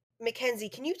Catholics. Mackenzie,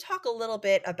 can you talk a little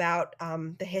bit about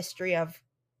the history of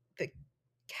the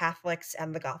Catholics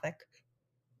and the Gothic?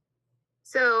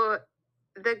 So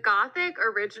the Gothic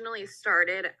originally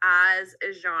started as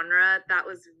a genre that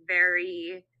was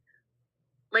very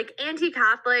like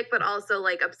anti-Catholic, but also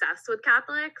like obsessed with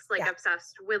Catholics, like Yeah.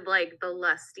 obsessed with like the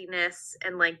lustiness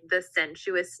and like the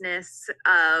sensuousness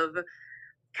of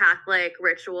Catholic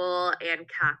ritual and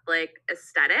Catholic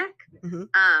aesthetic. Mhm.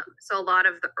 So a lot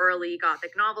of the early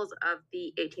Gothic novels of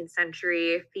the 18th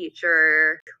century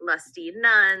feature lusty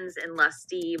nuns and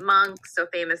lusty monks. So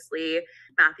famously,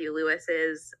 Matthew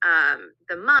Lewis's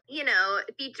The Monk, you know,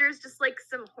 it features just like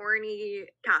some horny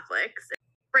Catholics.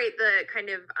 Right, the kind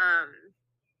of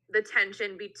the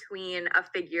tension between a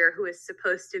figure who is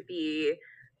supposed to be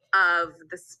of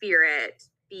the spirit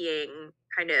being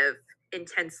kind of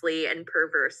intensely and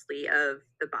perversely of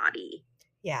the body.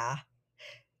 Yeah.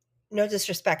 No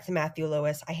disrespect to Matthew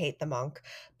Lewis. I hate the monk.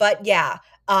 But yeah,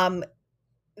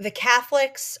 the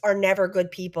Catholics are never good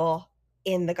people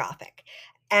in the Gothic.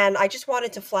 And I just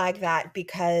wanted to flag that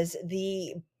because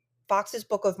the Foxe's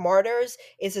Book of Martyrs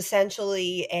is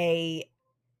essentially a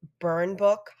burn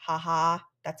book. Haha,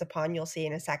 that's a pun you'll see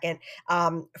in a second.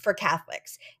 For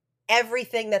Catholics.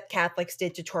 Everything that Catholics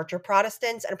did to torture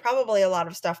Protestants, and probably a lot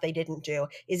of stuff they didn't do,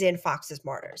 is in Foxe's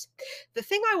Martyrs. The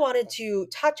thing I wanted to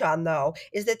touch on, though,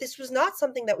 is that this was not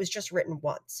something that was just written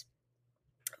once.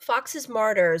 Foxe's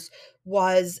Martyrs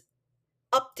was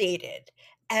updated.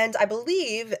 And I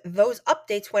believe those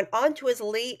updates went on to as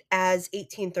late as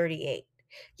 1838.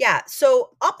 Yeah,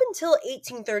 so up until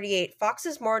 1838,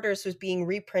 Foxe's Martyrs was being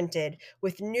reprinted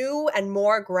with new and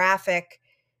more graphic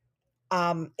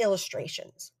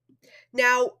illustrations.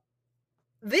 Now,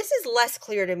 this is less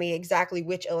clear to me exactly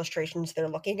which illustrations they're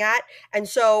looking at, and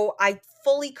so I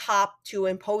fully cop to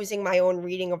imposing my own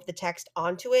reading of the text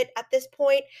onto it at this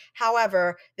point.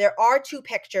 However, there are two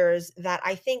pictures that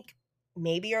I think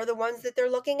maybe are the ones that they're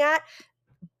looking at,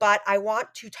 but I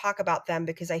want to talk about them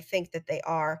because I think that they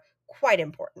are quite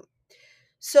important.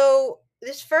 So,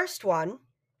 this first one,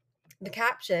 the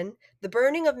caption, "The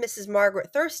burning of Mrs.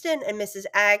 Margaret Thurston and Mrs.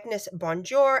 Agnes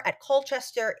Bonjour at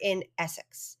Colchester in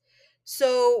Essex."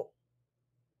 So,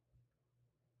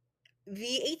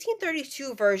 the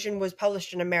 1832 version was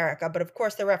published in America, but of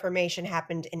course the Reformation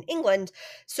happened in England.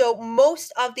 So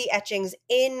most of the etchings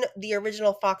in the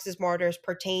original Foxe's Martyrs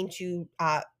pertain to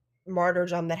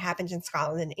martyrdom that happened in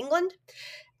Scotland and England.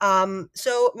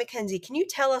 So, Mackenzie, can you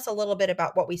tell us a little bit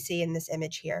about what we see in this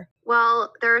image here?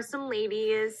 Well, there are some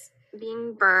ladies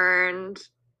being burned.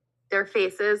 Their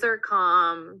faces are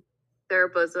calm. Their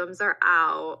bosoms are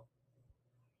out.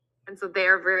 And so they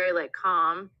are very like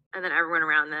calm. And then everyone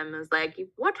around them is like,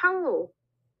 what ho?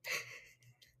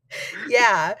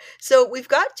 Yeah. So we've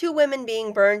got two women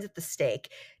being burned at the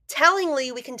stake.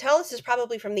 Tellingly, we can tell this is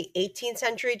probably from the 18th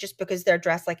century just because they're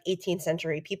dressed like 18th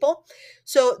century people.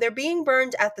 So they're being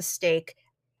burned at the stake,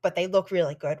 but they look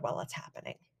really good while it's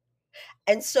happening.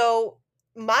 And so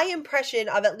my impression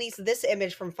of at least this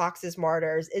image from Fox's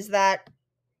Martyrs is that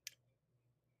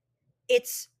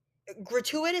it's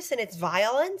gratuitous in its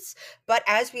violence, but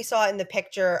as we saw in the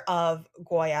picture of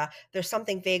Goya, there's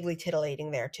something vaguely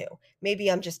titillating there too.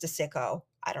 Maybe I'm just a sicko.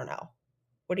 I don't know.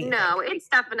 What do you No, think? it's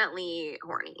definitely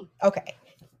horny. Okay.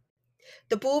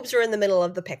 The boobs are in the middle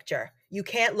of the picture. You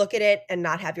can't look at it and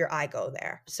not have your eye go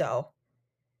there. So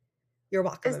you're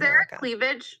welcome, Is there America. a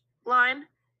cleavage line?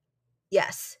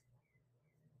 Yes.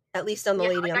 At least on the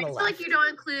lady like, on the I feel left. like you don't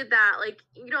include that. Like,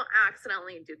 you don't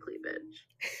accidentally do cleavage.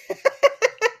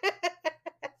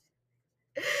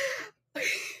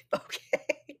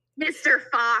 Okay. Mr.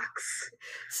 Fox.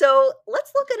 So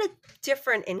let's look at a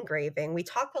different engraving. We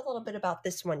talked a little bit about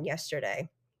this one yesterday.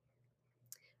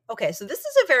 Okay, so this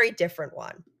is a very different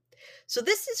one. So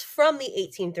this is from the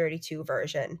 1832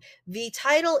 version. The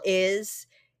title is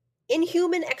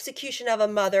Inhuman Execution of a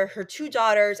Mother, Her Two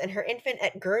Daughters, and Her Infant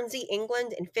at Guernsey,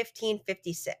 England in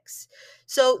 1556.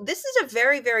 So this is a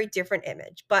very, very different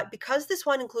image. But because this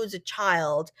one includes a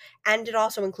child and it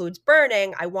also includes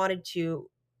burning, I wanted to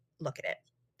look at it.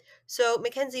 So,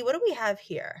 Mackenzie, what do we have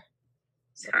here?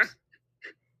 Sorry.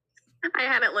 I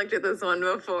hadn't looked at this one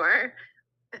before.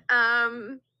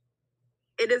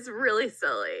 It is really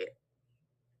silly.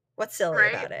 What's silly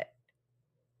right? about it?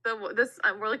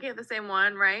 We're looking at the same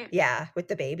one, right? Yeah, with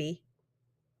the baby.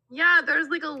 Yeah, there's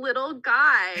like a little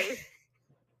guy.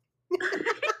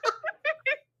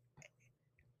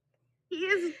 He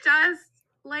is just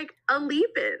like a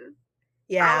leaping.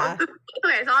 Yeah.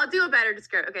 Okay, so I'll do a better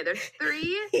description. Okay, there's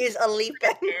three. He's a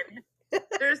leaping.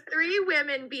 There's three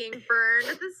women being burned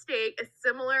at the stake. A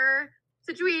similar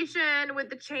situation with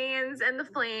the chains and the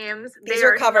flames. These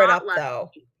are covered up though.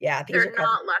 Yeah, they're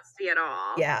not lusty at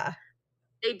all. Yeah.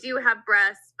 They do have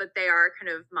breasts, but they are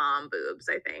kind of mom boobs,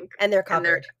 I think. And they're covered. And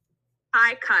they're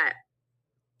high cut.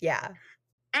 Yeah.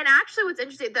 And actually, what's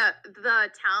interesting, the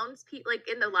townspeople, like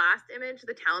in the last image,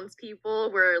 the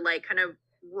townspeople were like kind of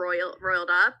roiled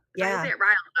up. Yeah.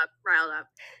 Riled up.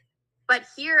 But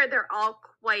here they're all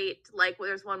quite like,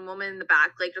 there's one woman in the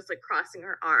back, like just like crossing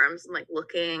her arms and like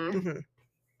looking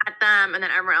at them, and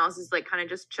then everyone else is like kind of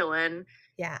just chilling.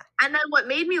 Yeah. And then what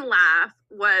made me laugh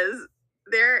was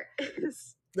there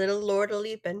is little Lord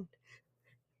Leapin.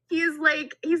 He's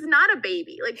not a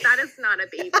baby. Like, that is not a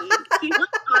baby. He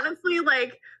looks honestly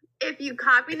like if you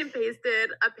copied and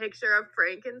pasted a picture of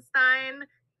Frankenstein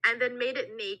and then made it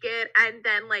naked and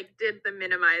then like did the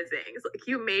minimizing. So, like,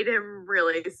 you made him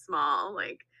really small.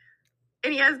 Like,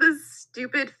 and he has this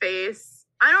stupid face.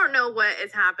 I don't know what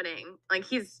is happening. Like,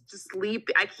 he's just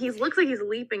leaping. He looks like he's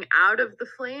leaping out of the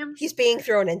flames. He's being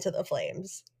thrown into the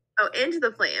flames. Oh, into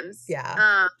the flames.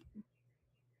 Yeah.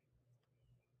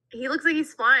 He looks like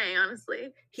he's flying, honestly.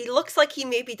 He looks like he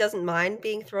maybe doesn't mind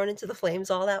being thrown into the flames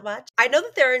all that much. I know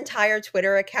that there are entire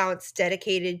Twitter accounts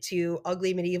dedicated to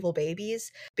ugly medieval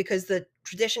babies because the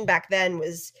tradition back then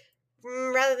was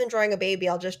rather than drawing a baby,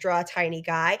 I'll just draw a tiny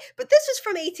guy. But this is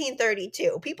from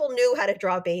 1832. People knew how to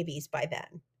draw babies by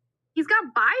then. He's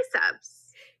got biceps.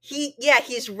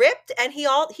 He's ripped and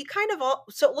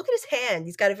so look at his hand.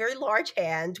 He's got a very large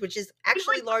hand, which is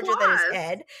actually larger than his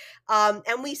head.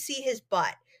 And we see his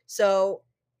butt. So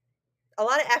a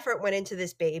lot of effort went into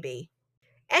this baby.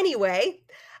 Anyway,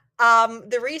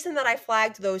 the reason that I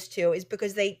flagged those two is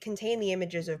because they contain the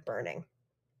images of burning.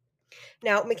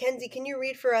 Now, Mackenzie, can you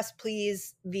read for us,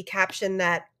 please, the caption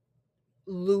that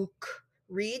Luke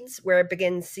reads, where it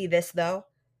begins, "See this, though"?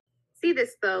 "See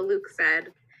this, though," Luke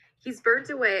said. He's burnt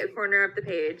away a corner of the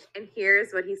page, and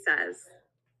here's what he says.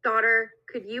 "Daughter,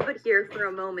 could you but hear for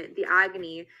a moment the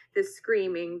agony, the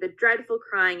screaming, the dreadful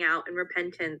crying out in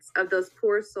repentance of those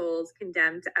poor souls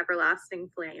condemned to everlasting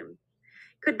flame.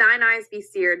 Could thine eyes be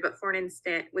seared but for an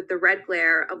instant with the red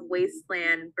glare of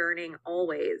wasteland burning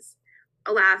always?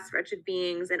 Alas, wretched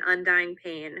beings in undying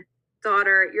pain.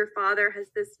 Daughter, your father has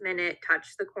this minute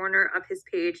touched the corner of his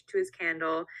page to his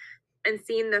candle and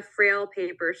seen the frail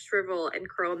paper shrivel and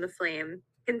curl in the flame.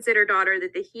 Consider, daughter,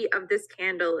 that the heat of this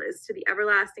candle is to the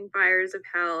everlasting fires of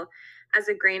hell as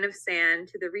a grain of sand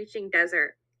to the reaching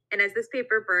desert. And as this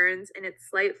paper burns in its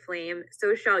slight flame,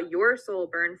 so shall your soul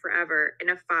burn forever in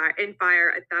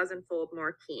fire 1,000-fold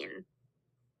more keen.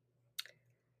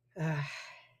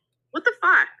 What the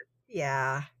fuck?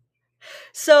 Yeah.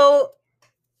 So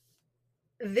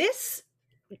this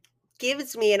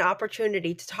gives me an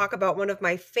opportunity to talk about one of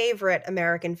my favorite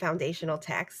American foundational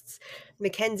texts.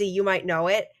 Mackenzie, you might know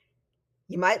it.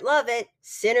 You might love it.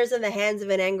 Sinners in the Hands of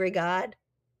an Angry God.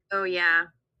 Oh yeah.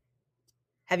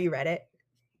 Have you read it?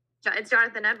 It's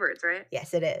Jonathan Edwards, right?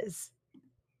 Yes, it is.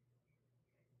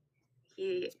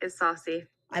 He is saucy.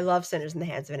 I love Sinners in the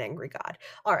Hands of an Angry God.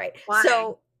 All right. Why?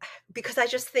 So, because I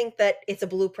just think that it's a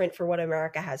blueprint for what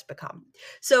America has become.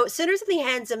 So, Sinners in the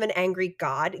Hands of an Angry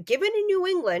God, given in New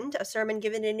England, a sermon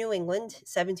given in New England,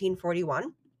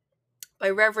 1741, by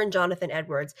Reverend Jonathan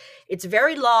Edwards. It's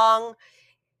very long.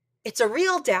 It's a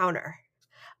real downer.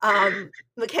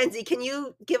 Mackenzie, can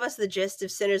you give us the gist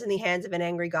of Sinners in the Hands of an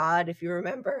Angry God, if you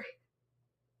remember?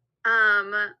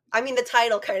 I mean, the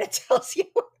title kind of tells you.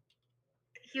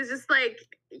 He's just like,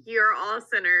 you're all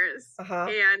sinners, Uh-huh.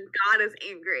 and God is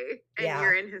angry, and Yeah.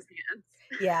 you're in his hands.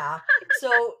 Yeah.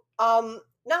 So,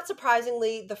 not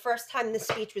surprisingly, the first time this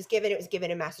speech was given, it was given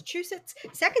in Massachusetts.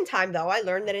 Second time, though, I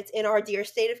learned that it's in our dear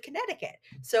state of Connecticut.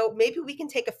 So maybe we can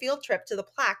take a field trip to the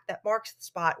plaque that marks the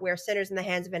spot where Sinners in the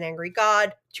Hands of an Angry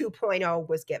God 2.0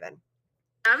 was given.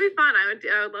 That'd be fun. I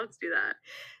would love to do that.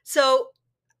 So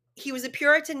he was a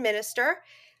Puritan minister.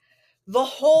 The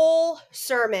whole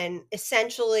sermon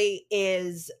essentially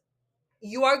is,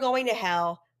 you are going to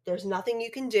hell. There's nothing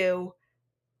you can do.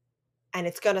 And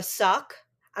it's going to suck.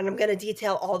 And I'm going to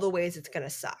detail all the ways it's going to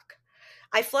suck.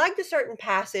 I flagged a certain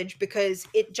passage because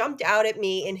it jumped out at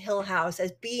me in Hill House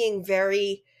as being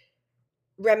very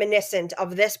reminiscent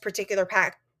of this particular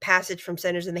passage from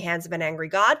Sinners in the Hands of an Angry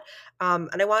God.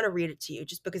 And I want to read it to you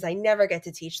just because I never get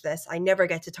to teach this. I never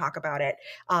get to talk about it.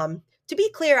 To be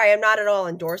clear, I am not at all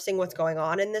endorsing what's going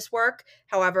on in this work.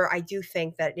 However, I do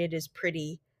think that it is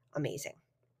pretty amazing.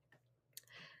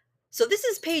 So this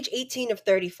is page 18 of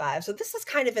 35. So this is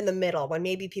kind of in the middle when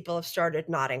maybe people have started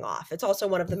nodding off. It's also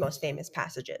one of the most famous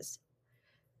passages.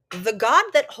 The God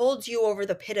that holds you over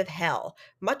the pit of hell,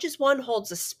 much as one holds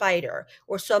a spider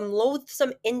or some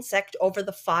loathsome insect over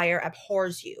the fire,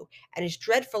 abhors you and is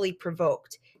dreadfully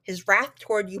provoked. His wrath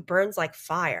toward you burns like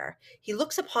fire. He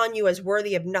looks upon you as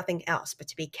worthy of nothing else but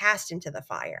to be cast into the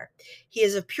fire. He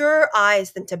is of purer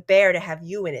eyes than to bear to have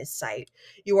you in his sight.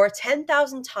 You are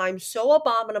 10,000 times so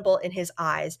abominable in his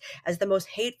eyes as the most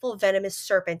hateful venomous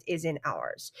serpent is in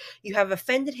ours. You have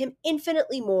offended him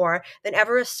infinitely more than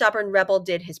ever a stubborn rebel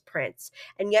did his prince,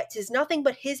 and yet 'tis nothing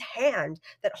but his hand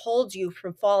that holds you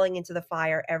from falling into the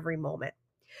fire every moment.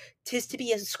 'Tis to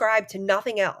be ascribed to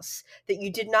nothing else, that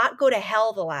you did not go to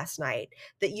hell the last night,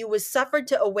 that you was suffered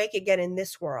to awake again in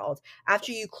this world,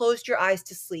 after you closed your eyes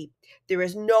to sleep. There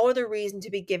is no other reason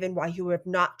to be given why you have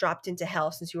not dropped into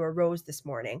hell since you arose this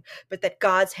morning, but that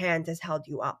God's hand has held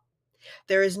you up.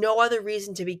 There is no other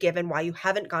reason to be given why you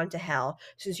haven't gone to hell,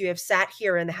 since you have sat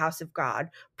here in the house of God,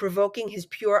 provoking his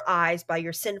pure eyes by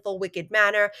your sinful, wicked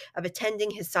manner of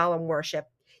attending his solemn worship.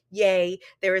 Yea,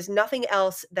 there is nothing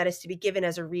else that is to be given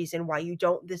as a reason why you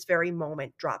don't this very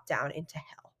moment drop down into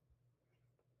hell.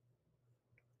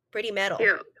 Pretty metal.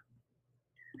 Cute.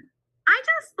 I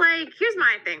just here's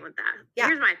my thing with that. Yeah.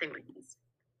 Here's my thing with this.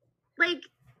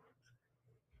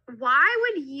 Why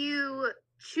would you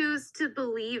choose to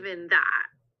believe in that?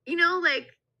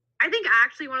 I think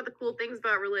actually one of the cool things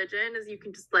about religion is you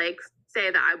can just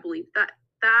say that I believe that,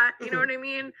 you know what I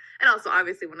mean? And also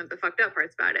obviously one of the fucked up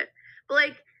parts about it.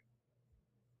 But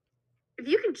if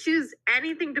you can choose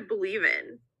anything to believe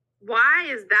in, why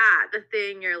is that the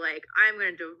thing you're I'm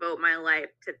going to devote my life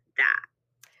to that?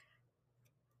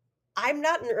 I'm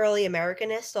not an early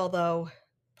Americanist, although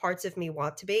parts of me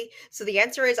want to be. So the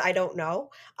answer is I don't know.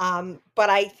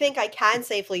 But I think I can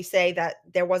safely say that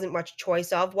there wasn't much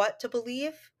choice of what to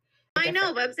believe. I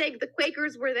know, but I'm saying the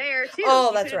Quakers were there too.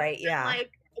 Oh, that's right. Yeah.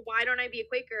 Why don't I be a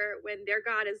Quaker when their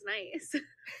God is nice?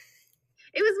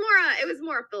 It was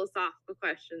more a philosophical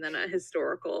question than a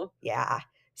historical. Yeah.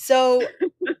 So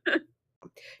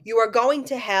you are going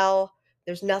to hell.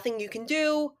 There's nothing you can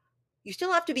do. You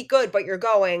still have to be good, but you're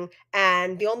going.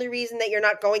 And the only reason that you're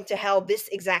not going to hell this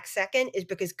exact second is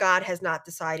because God has not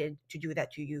decided to do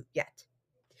that to you yet.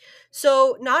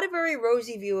 So not a very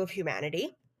rosy view of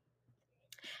humanity.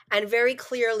 And very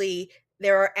clearly,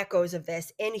 there are echoes of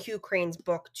this in Hugh Crane's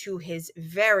book to his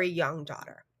very young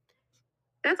daughter.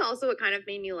 That's also what kind of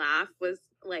made me laugh was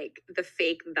the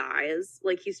fake thighs.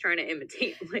 He's trying to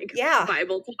imitate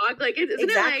Bible talk. Isn't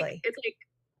exactly. It's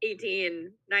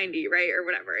 1890, right? Or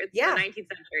whatever. It's the 19th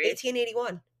century.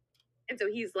 1881. And so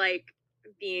he's like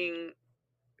being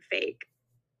fake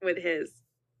with his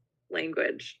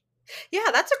language. Yeah,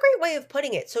 that's a great way of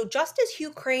putting it. So just as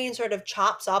Hugh Crane sort of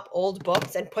chops up old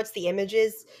books and puts the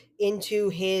images into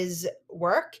his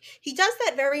work, he does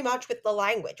that very much with the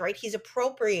language, right? He's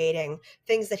appropriating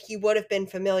things that he would have been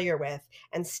familiar with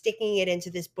and sticking it into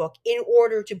this book in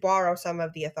order to borrow some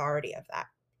of the authority of that.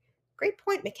 Great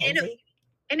point, Mackenzie.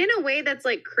 And in a way that's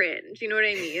like cringe, you know what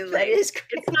I mean? That Like is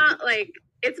it's not like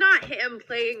it's not him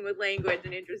playing with language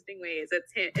in interesting ways.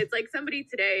 It's like somebody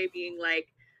today being like,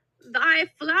 thy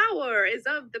flower is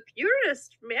of the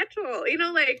purest metal. You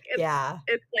know, like Yeah.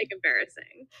 it's like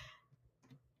embarrassing.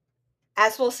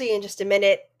 As we'll see in just a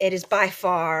minute, it is by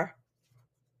far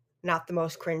not the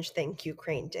most cringe thing Hugh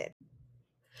Crane did.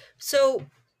 So,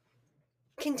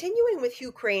 continuing with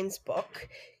Hugh Crane's book,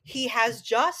 he has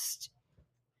just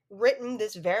written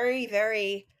this very,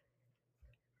 very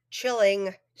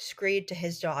chilling screed to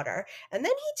his daughter, and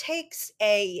then he takes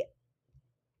a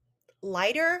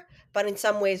lighter, but in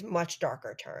some ways much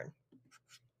darker turn.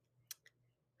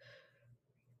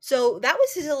 So that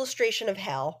was his illustration of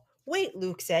hell. Wait,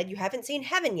 Luke said, you haven't seen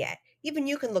heaven yet. Even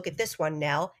you can look at this one,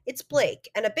 Nell. It's Blake,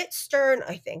 and a bit stern,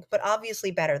 I think, but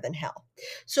obviously better than hell.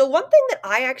 So one thing that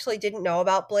I actually didn't know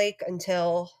about Blake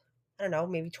until, I don't know,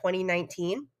 maybe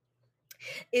 2019,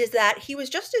 is that he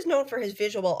was just as known for his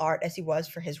visual art as he was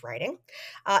for his writing.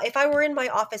 If I were in my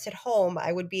office at home,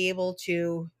 I would be able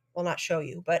to, well, not show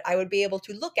you, but I would be able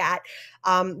to look at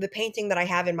the painting that I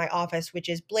have in my office, which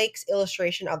is Blake's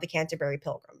illustration of the Canterbury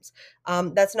Pilgrims.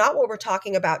 That's not what we're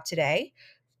talking about today,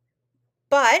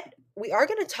 but we are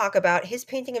going to talk about his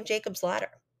painting of Jacob's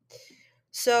Ladder.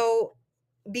 So,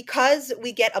 because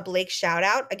we get a Blake shout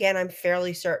out, again, I'm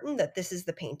fairly certain that this is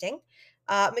the painting.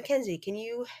 Mackenzie, can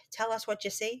you tell us what you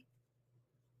see?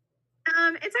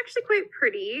 It's actually quite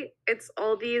pretty. It's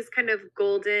all these kind of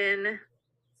golden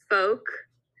folk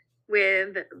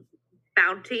with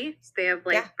bounty. So they have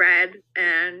like Yeah. bread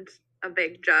and a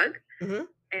big jug. Mm-hmm.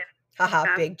 And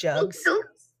Haha, big jugs.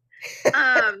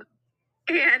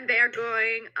 And they're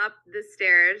going up the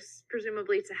stairs,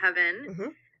 presumably to heaven. Mm-hmm.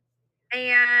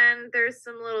 And there's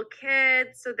some little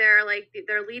kids, so they're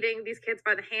leading these kids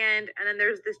by the hand, and then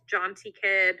there's this jaunty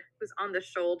kid who's on the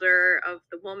shoulder of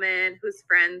the woman who's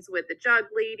friends with the jug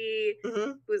lady,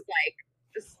 Mm-hmm. who's like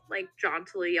just like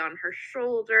jauntily on her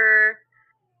shoulder.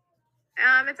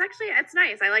 It's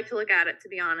nice. I like to look at it, to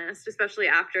be honest, especially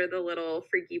after the little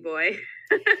freaky boy.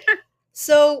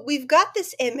 So we've got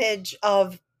this image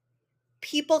of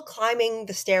people climbing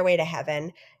the stairway to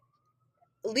heaven,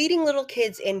 leading little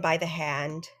kids in by the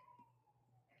hand.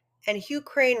 And Hugh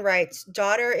Crane writes,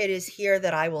 daughter, it is here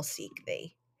that I will seek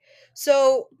thee.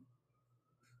 So,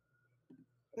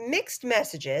 mixed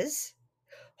messages.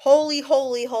 Holy,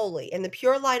 holy, holy. In the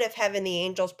pure light of heaven, the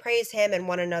angels praise him and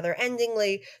one another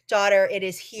endingly. Daughter, it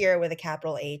is here with a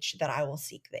capital H that I will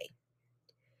seek thee.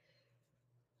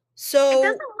 So, it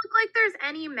doesn't look like there's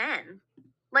any men.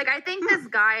 Like, I think this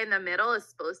guy in the middle is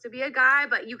supposed to be a guy,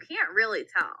 but you can't really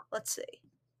tell. Let's see.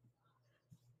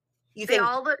 They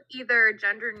all look either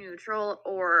gender neutral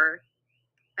or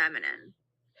feminine.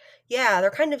 Yeah, they're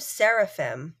kind of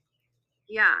seraphim.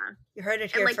 Yeah. You heard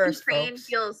it here first, Ukraine folks.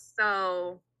 feels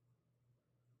so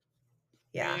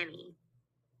yeah. manny.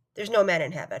 There's no men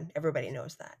in heaven. Everybody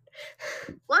knows that.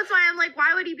 Well, that's why I'm like,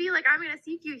 why would he be like, I'm going to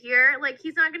seek you here? Like,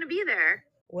 he's not going to be there.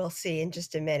 We'll see in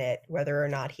just a minute whether or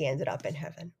not he ended up in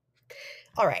heaven.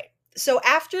 All right. So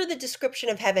after the description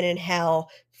of heaven and hell,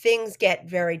 things get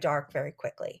very dark very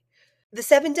quickly. The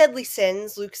 7 deadly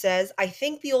sins, Luke says, I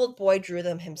think the old boy drew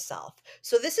them himself.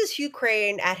 So this is Hugh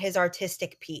Crane at his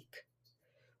artistic peak.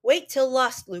 Wait till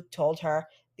lust, Luke told her.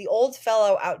 The old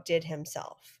fellow outdid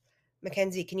himself.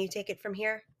 Mackenzie, can you take it from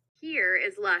here? Here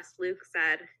is lust, Luke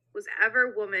said. Was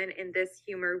ever woman in this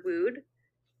humor wooed?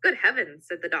 Good heavens,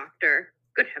 said the doctor.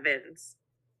 Good heavens.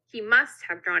 He must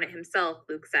have drawn it himself,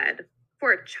 Luke said.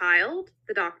 For a child,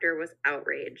 the doctor was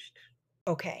outraged.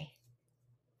 Okay.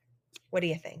 What do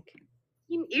you think?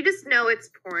 You just know it's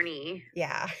porny.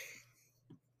 Yeah.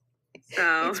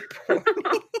 So. It's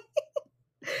porny.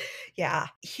 Yeah.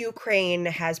 Hugh Crane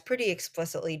has pretty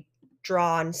explicitly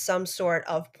drawn some sort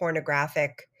of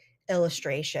pornographic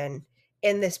illustration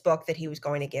in this book that he was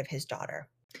going to give his daughter.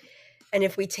 And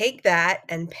if we take that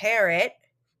and pair it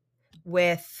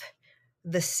with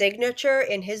the signature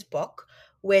in his book,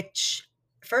 which,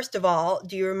 first of all,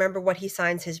 do you remember what he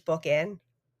signs his book in?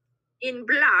 In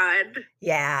blood.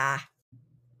 Yeah.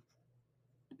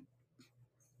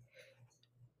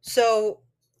 So,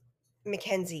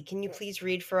 Mackenzie, can you please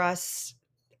read for us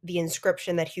the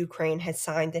inscription that Hugh Crane has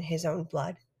signed in his own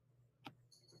blood?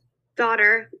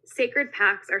 Daughter, sacred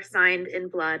pacts are signed in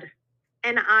blood,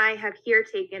 and I have here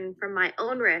taken from my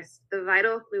own wrist the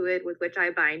vital fluid with which I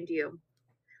bind you.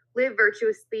 Live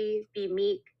virtuously, be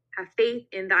meek, have faith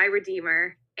in thy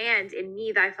Redeemer, and in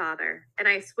me thy Father, and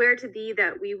I swear to thee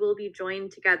that we will be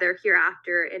joined together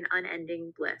hereafter in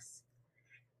unending bliss.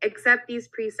 Accept these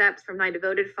precepts from thy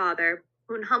devoted Father,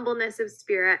 who in humbleness of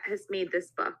spirit has made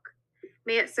this book.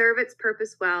 May it serve its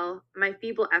purpose well, my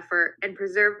feeble effort, and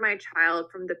preserve my child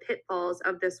from the pitfalls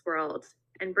of this world,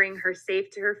 and bring her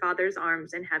safe to her Father's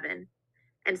arms in heaven.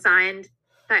 And signed,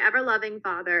 thy ever-loving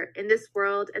Father, in this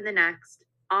world and the next,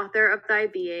 author of thy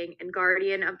being and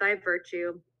guardian of thy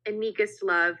virtue, in meekest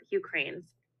love, Hugh Cranes.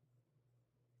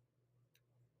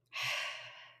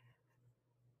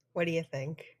 What do you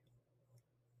think?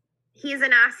 He's a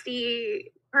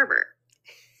nasty pervert.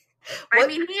 What- I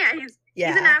mean, yeah, he's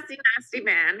a nasty, nasty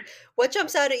man. What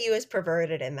jumps out at you as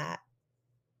perverted in that?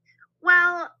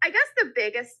 Well, I guess the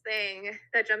biggest thing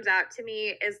that jumps out to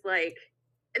me is like,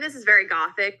 and this is very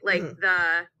gothic, like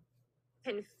the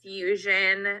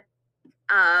confusion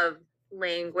of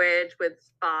language with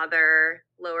father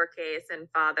lowercase and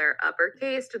father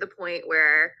uppercase, to the point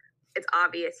where it's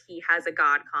obvious he has a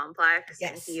god complex.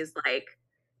 Yes. And he's like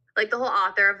the whole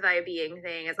author of thy being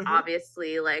thing is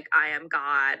obviously like, I am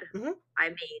God. I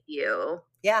made you.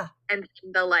 Yeah. And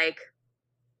the like,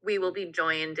 we will be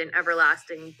joined in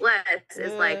everlasting bliss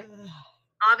is like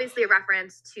obviously a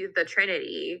reference to the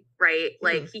Trinity, right?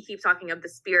 Like he keeps talking of the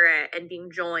Spirit and being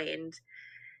joined.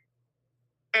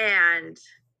 And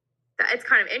it's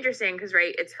kind of interesting because,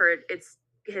 right, it's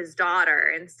his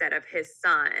daughter instead of his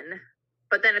son.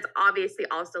 But then it's obviously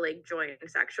also like joined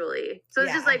sexually. So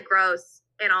it's just like gross.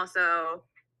 And also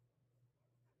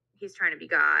he's trying to be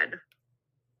God.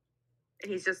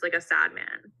 And he's just like a sad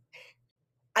man.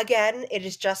 Again, it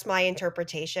is just my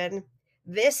interpretation.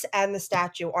 This and the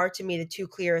statue are to me the two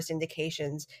clearest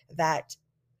indications that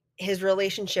his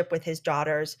relationship with his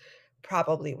daughters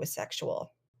probably was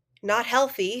sexual. Not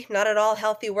healthy, not at all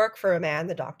healthy work for a man,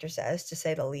 the doctor says, to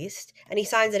say the least. And he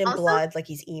signs it in blood like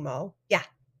he's emo. Yeah.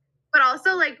 But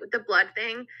also, like, the blood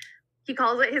thing, he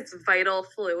calls it his vital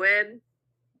fluid.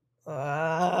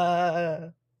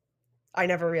 I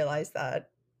never realized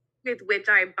that. With which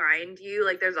I bind you.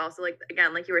 Like, there's also, like,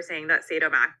 again, like you were saying, that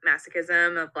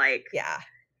sadomasochism of, like,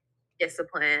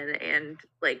 discipline and,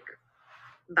 like,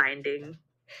 binding.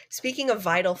 Speaking of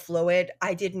vital fluid,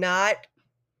 I did not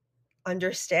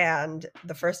understand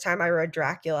the first time I read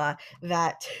Dracula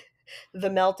that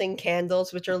the melting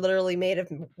candles, which are literally made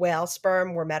of whale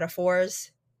sperm, were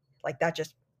metaphors. Like, that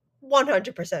just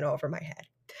 100% over my head.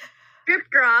 Drip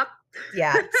drop.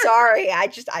 Yeah, sorry, I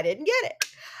didn't get it.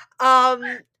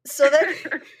 So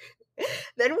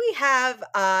then we have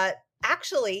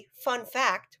actually, fun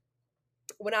fact,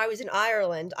 when I was in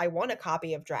Ireland, I won a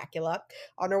copy of Dracula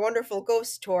on a wonderful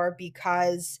ghost tour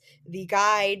because the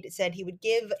guide said he would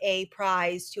give a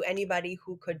prize to anybody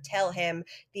who could tell him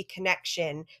the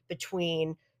connection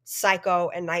between Psycho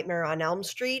and Nightmare on Elm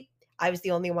Street. I was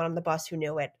the only one on the bus who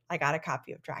knew it. I got a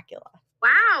copy of Dracula.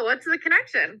 Wow, what's the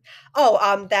connection?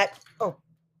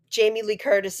 Jamie Lee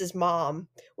Curtis's mom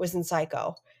was in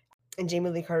Psycho, and Jamie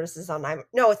Lee Curtis is on Nightmare.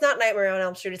 No, it's not Nightmare on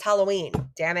Elm Street. It's Halloween.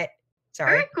 Damn it.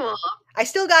 Sorry. Very cool. I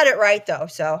still got it right though,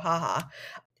 so haha.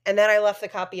 And then I left the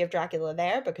copy of Dracula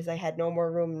there because I had no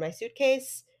more room in my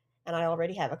suitcase, and I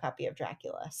already have a copy of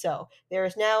Dracula. So there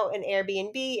is now an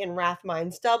Airbnb in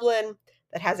Rathmines, Dublin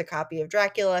that has a copy of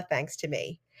Dracula, thanks to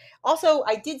me. Also,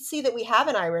 I did see that we have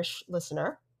an Irish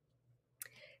listener.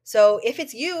 So if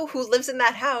it's you who lives in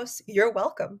that house, you're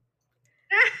welcome.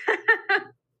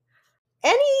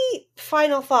 Any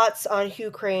final thoughts on Hugh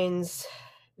Crane's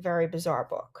very bizarre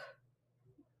book?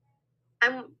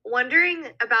 I'm wondering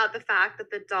about the fact that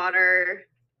the daughter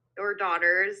or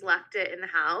daughters left it in the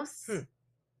house.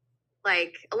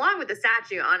 Like, along with the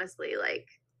statue, honestly, like,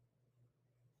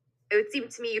 it would seem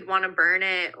to me you'd want to burn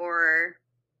it or,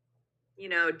 you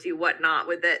know, do whatnot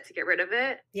with it to get rid of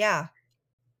it. Yeah.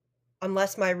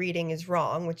 Unless my reading is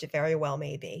wrong, which it very well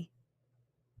may be.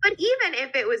 But even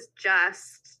if he was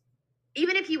just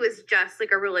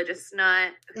like a religious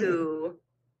nut who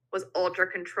was ultra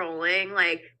controlling,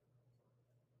 like,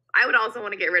 I would also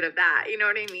want to get rid of that. You know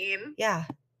what I mean? Yeah.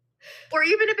 Or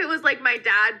even if it was like my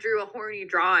dad drew a horny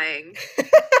drawing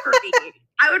for me,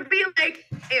 I would be like,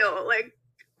 ew, like,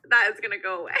 that is going to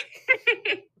go away.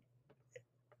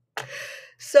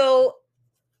 So,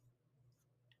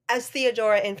 as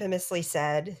Theodora infamously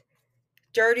said,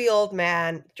 dirty old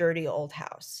man, dirty old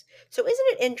house. So isn't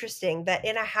it interesting that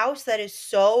in a house that is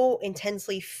so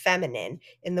intensely feminine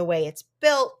in the way it's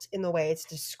built, in the way it's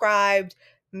described,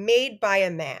 made by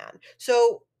a man.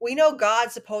 So we know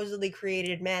God supposedly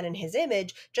created man in his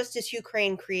image, just as Hugh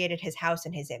Crane created his house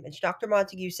in his image. Dr.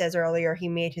 Montague says earlier he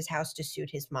made his house to suit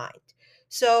his mind.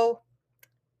 So,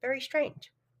 very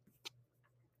strange.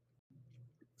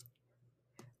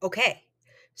 Okay,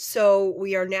 so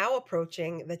we are now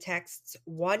approaching the text's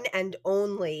one and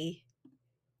only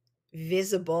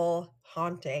visible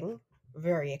haunting.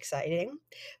 Very exciting.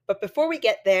 But before we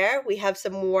get there, we have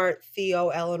some more Theo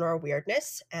Eleanor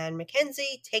weirdness. And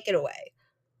Mackenzie, take it away.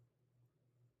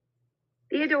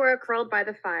 Theodora curled by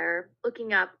the fire,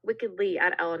 looking up wickedly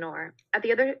at Eleanor. At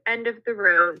the other end of the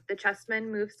room, the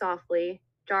chessmen moved softly,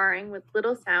 jarring with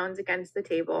little sounds against the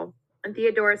table, and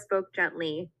Theodora spoke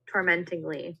gently,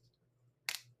 tormentingly.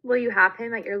 Will you have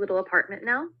him at your little apartment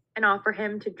now, and offer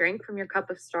him to drink from your cup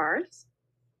of stars?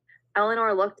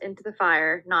 Eleanor looked into the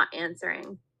fire, not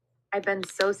answering. I'd been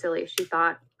so silly, she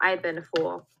thought. I had been a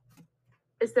fool.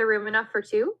 Is there room enough for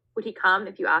two? Would he come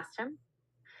if you asked him?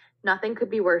 Nothing could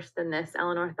be worse than this,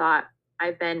 Eleanor thought.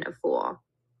 I've been a fool.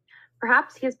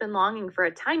 Perhaps he has been longing for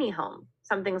a tiny home,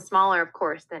 something smaller, of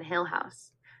course, than Hill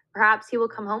House. Perhaps he will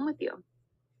come home with you.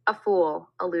 A fool,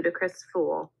 a ludicrous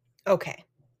fool. Okay.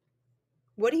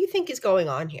 What do you think is going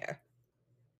on here?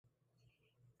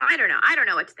 I don't know. I don't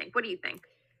know what to think. What do you think?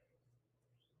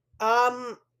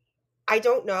 I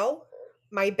don't know.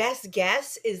 My best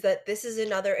guess is that this is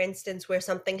another instance where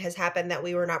something has happened that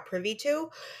we were not privy to.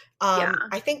 Yeah.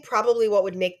 I think probably what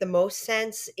would make the most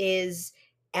sense is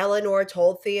Eleanor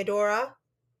told Theodora,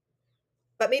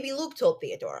 but maybe Luke told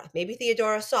Theodora. Maybe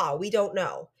Theodora saw. We don't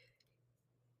know.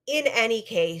 In any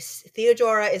case,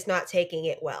 Theodora is not taking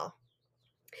it well.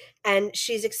 And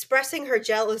she's expressing her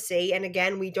jealousy. And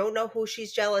again, we don't know who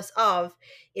she's jealous of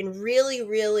in really,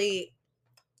 really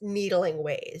needling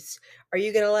ways. Are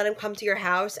you going to let him come to your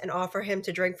house and offer him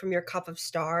to drink from your cup of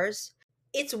stars?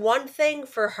 It's one thing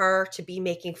for her to be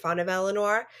making fun of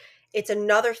Eleanor. It's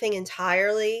another thing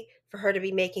entirely for her to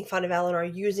be making fun of Eleanor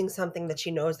using something that she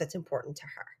knows that's important to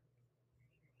her.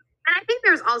 And I think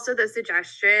there's also the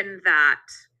suggestion that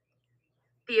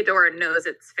Theodora knows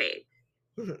it's fake.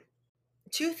 Mm-hmm.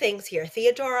 Two things here.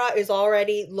 Theodora is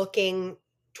already looking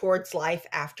towards life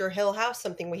after Hill House,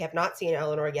 something we have not seen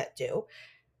Eleanor yet do.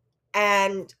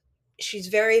 And she's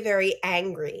very, very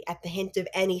angry at the hint of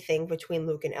anything between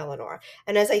Luke and Eleanor.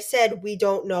 And as I said, we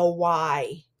don't know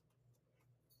why,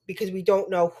 because we don't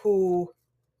know who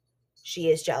she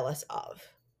is jealous of.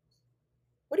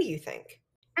 What do you think?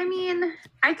 I mean,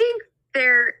 I think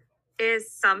there is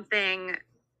something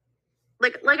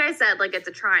like I said, like it's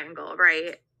a triangle,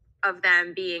 right? Of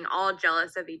them being all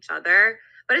jealous of each other.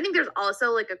 But I think there's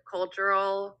also like a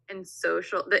cultural and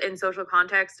social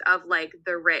context of like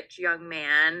the rich young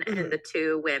man Mhm. and the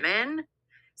two women.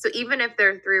 So even if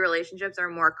their three relationships are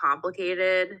more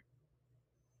complicated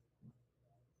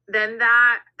than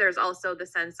that, there's also the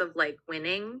sense of like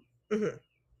winning. Mhm.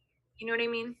 You know what I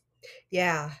mean?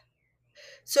 Yeah.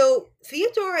 So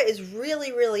Theodora is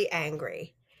really, really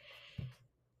angry.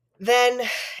 Then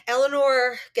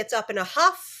Eleanor gets up in a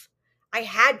huff. I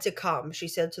had to come, she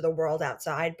said to the world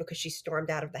outside because she stormed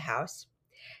out of the house.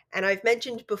 And I've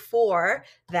mentioned before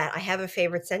that I have a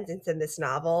favorite sentence in this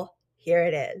novel. Here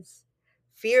it is.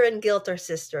 Fear and guilt are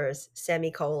sisters,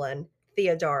 semicolon.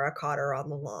 Theodora caught her on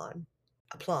the lawn.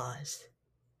 Applause.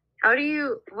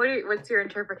 What's your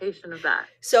interpretation of that?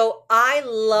 So I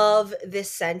love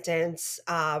this sentence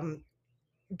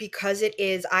because it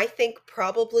is, I think,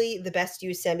 probably the best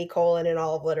used semicolon in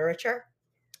all of literature.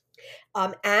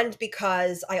 And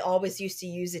because I always used to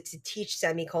use it to teach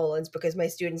semicolons because my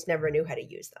students never knew how to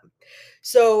use them.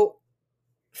 So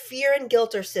fear and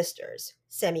guilt are sisters,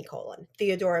 semicolon.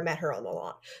 Theodora met her on the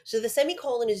lawn. So the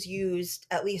semicolon is used,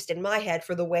 at least in my head,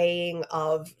 for the weighing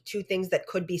of two things that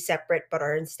could be separate but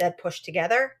are instead pushed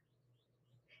together.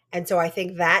 And so I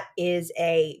think that is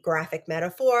a graphic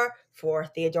metaphor for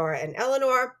Theodora and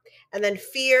Eleanor. And then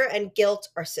fear and guilt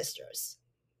are sisters.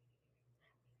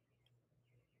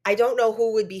 I don't know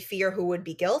who would be fear, who would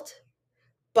be guilt,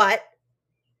 but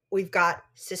we've got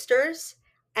sisters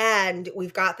and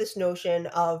we've got this notion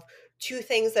of two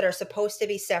things that are supposed to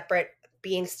be separate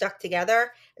being stuck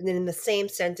together. And then in the same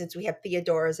sentence, we have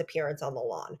Theodora's appearance on the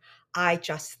lawn. I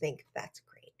just think that's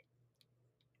great.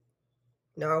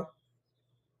 No?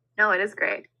 No, it is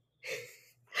great.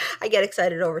 I get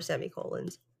excited over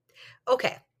semicolons.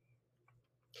 Okay.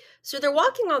 So they're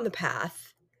walking on the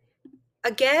path.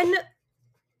 Again,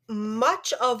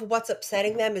 much of what's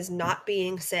upsetting them is not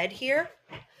being said here.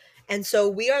 And so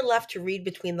we are left to read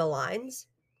between the lines.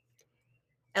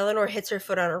 Eleanor hits her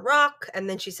foot on a rock, and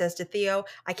then she says to Theo,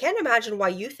 I can't imagine why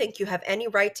you think you have any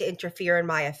right to interfere in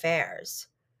my affairs.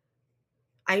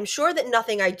 I'm sure that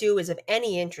nothing I do is of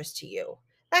any interest to you.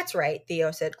 That's right,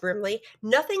 Theo said grimly.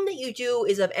 Nothing that you do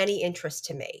is of any interest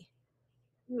to me.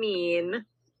 Mean.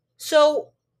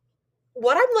 So,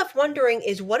 what I'm left wondering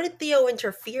is, what did Theo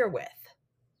interfere with?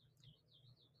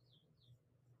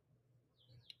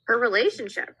 Her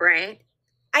relationship, right?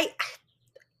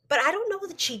 But I don't know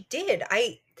that she did.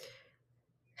 I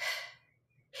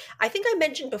think I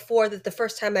mentioned before that the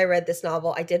first time I read this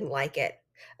novel, I didn't like it.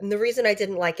 And the reason I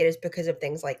didn't like it is because of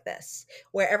things like this,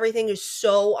 where everything is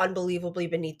so unbelievably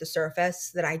beneath the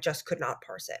surface that I just could not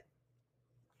parse it.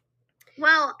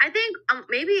 Well, I think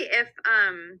maybe if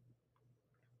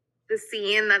the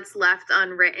scene that's left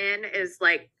unwritten is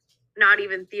like not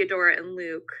even Theodora and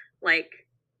Luke like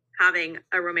having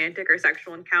a romantic or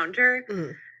sexual encounter,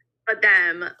 but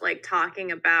them like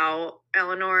talking about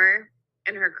Eleanor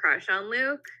and her crush on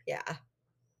Luke. Yeah.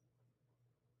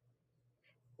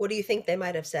 What do you think they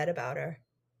might have said about her?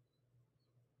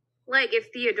 Like if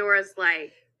Theodora's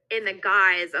like in the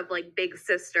guise of like big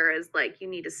sister is like, you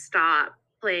need to stop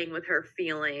playing with her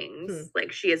feelings.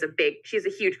 Like she has a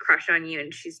huge crush on you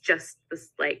and she's just this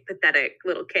like pathetic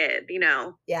little kid, you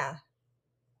know? Yeah.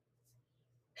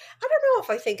 I don't know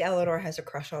if I think Eleanor has a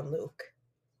crush on Luke.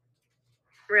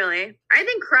 Really? I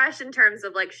think crush in terms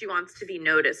of like she wants to be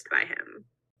noticed by him.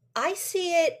 I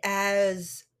see it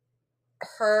as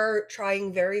her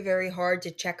trying very, very hard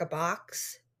to check a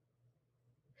box.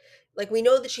 Like, we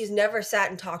know that she's never sat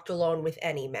and talked alone with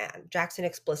any man. Jackson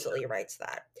explicitly writes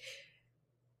that.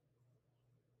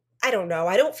 I don't know.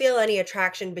 I don't feel any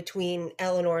attraction between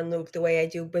Eleanor and Luke the way I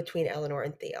do between Eleanor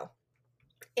and Theo.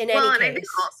 In any case. I think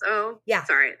also,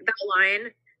 sorry, that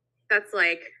line that's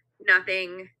like,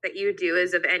 nothing that you do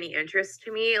is of any interest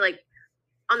to me. Like,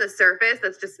 on the surface,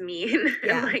 that's just mean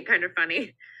and like kind of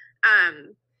funny.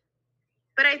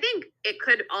 But I think it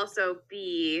could also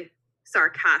be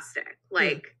sarcastic.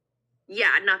 Like,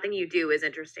 yeah, nothing you do is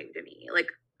interesting to me. Like,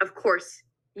 of course,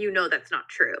 you know that's not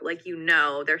true. Like, you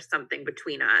know there's something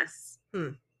between us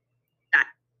that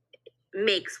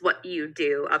makes what you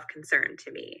do of concern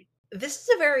to me. This is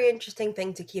a very interesting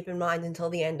thing to keep in mind until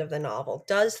the end of the novel.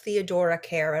 Does Theodora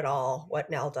care at all what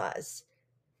Nell does?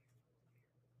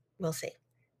 We'll see.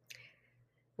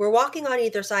 We're walking on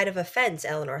either side of a fence,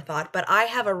 Eleanor thought, but I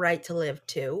have a right to live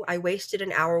too. I wasted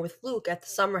an hour with Luke at the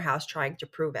summer house trying to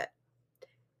prove it.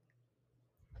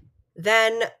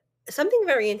 Then something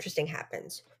very interesting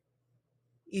happens.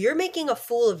 You're making a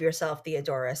fool of yourself,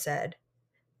 Theodora said.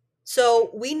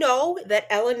 So we know that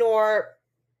Eleanor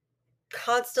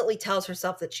constantly tells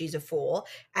herself that she's a fool.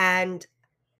 And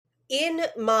in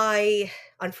my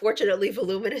unfortunately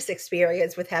voluminous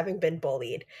experience with having been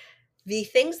bullied, the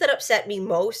things that upset me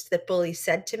most that bullies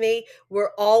said to me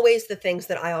were always the things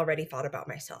that I already thought about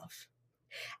myself.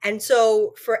 And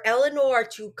so for Eleanor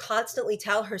to constantly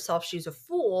tell herself she's a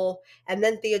fool, and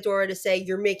then Theodora to say,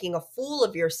 you're making a fool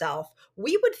of yourself,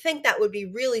 we would think that would be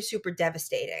really super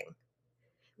devastating.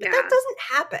 But that doesn't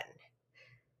happen.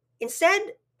 Instead,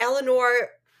 Eleanor,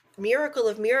 miracle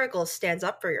of miracles, stands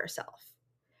up for yourself.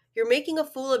 You're making a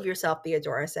fool of yourself,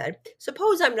 Theodora said.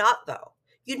 Suppose I'm not, though.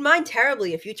 You'd mind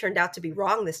terribly if you turned out to be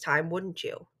wrong this time, wouldn't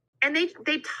you? And they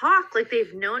talk like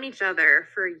they've known each other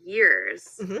for years.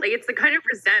 Like it's the kind of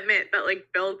resentment that like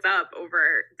builds up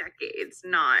over decades,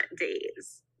 not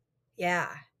days. Yeah.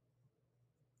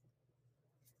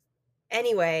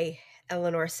 Anyway,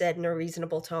 Eleanor said in a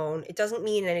reasonable tone, it doesn't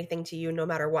mean anything to you no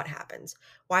matter what happens.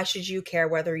 Why should you care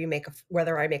whether I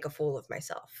make a fool of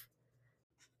myself?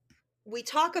 We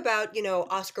talk about,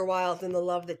 Oscar Wilde and the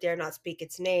love that dare not speak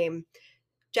its name.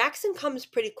 Jackson comes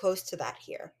pretty close to that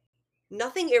here.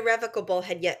 Nothing irrevocable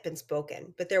had yet been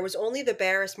spoken, but there was only the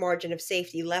barest margin of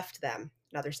safety left them,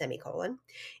 another semicolon,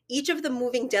 each of them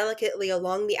moving delicately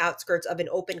along the outskirts of an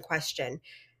open question.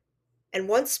 And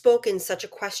once spoken, such a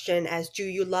question as, do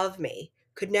you love me,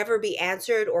 could never be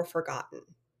answered or forgotten.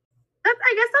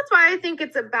 I guess that's why I think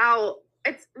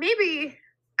it's maybe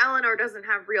Eleanor doesn't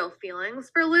have real feelings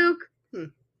for Luke,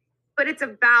 but it's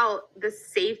about the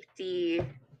safety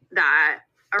that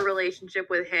a relationship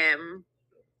with him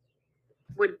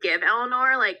would give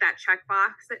Eleanor, like that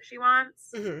checkbox that she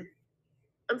wants. And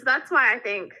so that's why I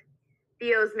think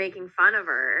Theo's making fun of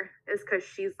her, is because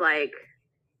she's like,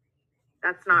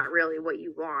 that's not really what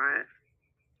you want.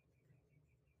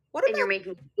 And you're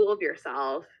making a fool of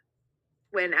yourself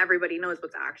when everybody knows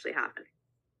what's actually happening.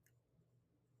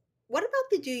 What about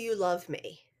the do you love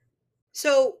me?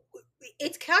 So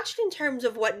it's couched in terms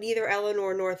of what neither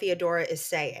Eleanor nor Theodora is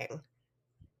saying.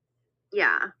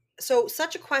 Yeah. So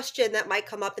such a question that might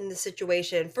come up in this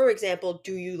situation, for example,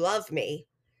 do you love me,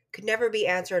 could never be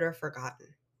answered or forgotten.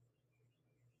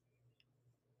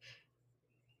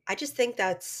 I just think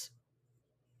that's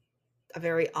a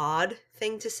very odd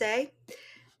thing to say.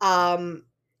 Um,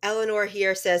 Eleanor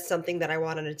here says something that I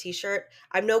want on a t-shirt.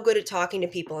 I'm no good at talking to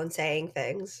people and saying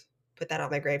things. Put that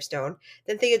on my gravestone.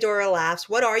 Then Theodora laughs.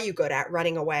 What are you good at?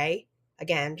 Running away?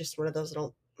 Again, just one of those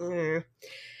little.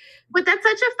 But that's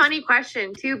such a funny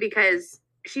question too, because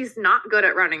she's not good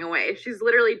at running away. She's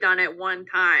literally done it one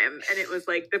time, and it was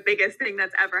like the biggest thing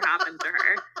that's ever happened to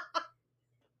her.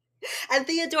 And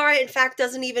Theodora, in fact,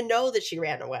 doesn't even know that she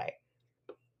ran away.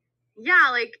 Yeah,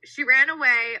 like she ran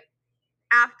away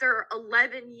after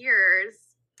 11 years,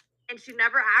 and she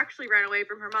never actually ran away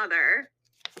from her mother.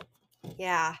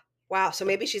 Yeah. Wow. So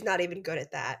maybe she's not even good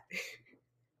at that.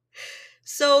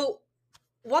 So,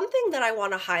 one thing that I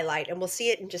want to highlight, and we'll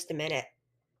see it in just a minute,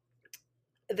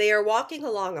 they are walking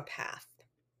along a path.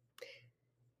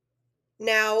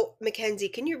 Now, Mackenzie,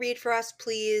 can you read for us,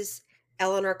 please?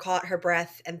 Eleanor caught her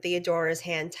breath and Theodora's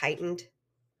hand tightened.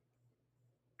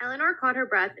 Eleanor caught her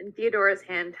breath, and Theodora's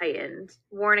hand tightened,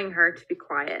 warning her to be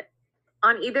quiet.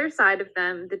 On either side of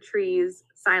them, the trees,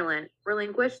 silent,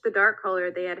 relinquished the dark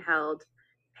color they had held,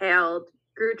 paled,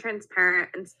 grew transparent,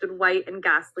 and stood white and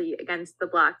ghastly against the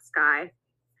black sky.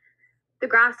 The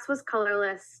grass was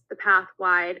colorless, the path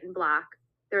wide and black.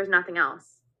 There was nothing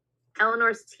else.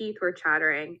 Eleanor's teeth were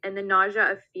chattering, and the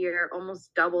nausea of fear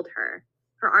almost doubled her.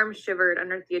 Her arm shivered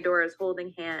under Theodora's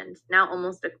holding hand, now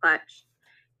almost a clutch,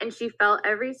 and she felt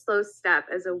every slow step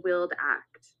as a willed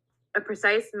act, a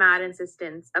precise, mad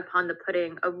insistence upon the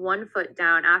putting of one foot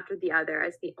down after the other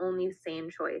as the only sane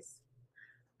choice.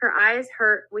 Her eyes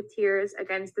hurt with tears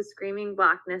against the screaming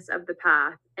blackness of the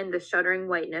path and the shuddering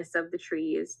whiteness of the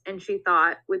trees, and she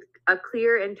thought, with a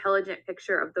clear, intelligent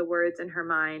picture of the words in her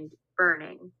mind,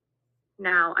 burning,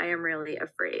 "Now I am really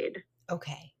afraid."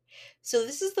 Okay. So,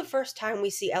 this is the first time we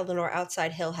see Eleanor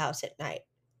outside Hill House at night.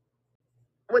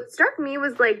 What struck me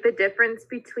was like the difference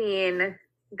between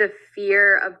the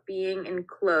fear of being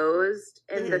enclosed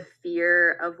and the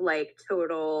fear of like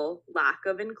total lack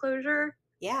of enclosure.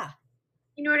 Yeah.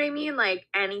 You know what I mean? Like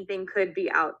anything could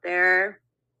be out there,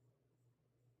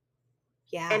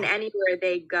 and Yeah. anywhere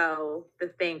they go, the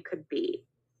thing could be.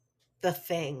 The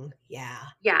thing. Yeah.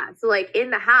 Yeah. So, like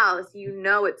in the house, you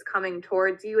know it's coming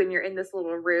towards you, and you're in this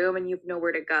little room and you have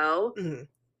nowhere to go. Mhm.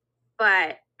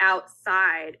 But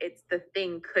outside, it's the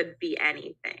thing could be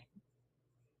anything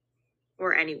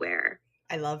or anywhere.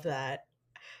 I love that.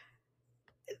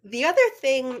 The other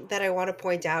thing that I want to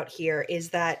point out here is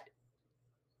that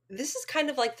this is kind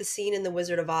of like the scene in The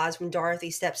Wizard of Oz when Dorothy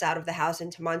steps out of the house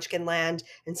into Munchkin Land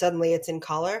and suddenly it's in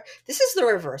color. This is the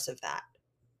reverse of that.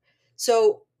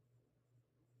 So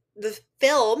the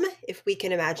film, if we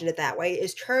can imagine it that way,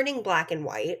 is turning black and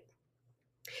white.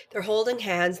 They're holding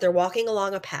hands, they're walking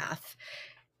along a path.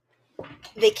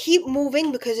 They keep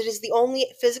moving because it is the only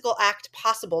physical act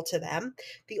possible to them,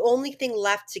 the only thing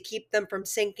left to keep them from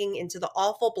sinking into the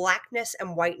awful blackness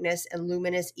and whiteness and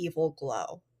luminous evil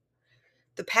glow.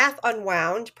 The path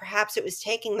unwound, perhaps it was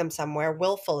taking them somewhere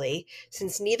willfully,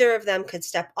 since neither of them could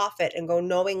step off it and go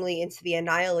knowingly into the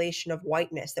annihilation of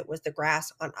whiteness that was the grass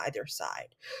on either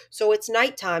side. So it's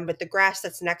nighttime, but the grass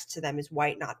that's next to them is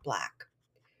white, not black.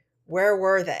 Where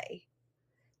were they?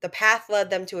 The path led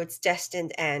them to its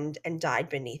destined end and died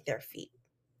beneath their feet.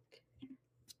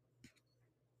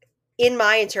 In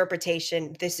my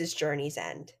interpretation, this is Journey's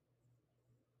End.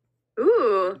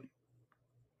 Ooh.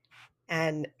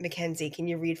 And Mackenzie, can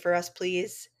you read for us,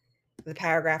 please? The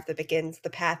paragraph that begins, the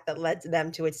path that led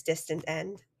them to its distant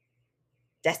end.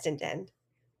 Destined end.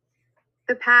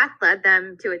 The path led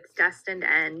them to its destined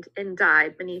end and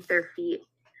died beneath their feet.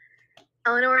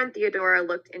 Eleanor and Theodora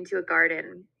looked into a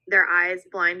garden, their eyes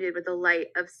blinded with the light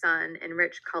of sun and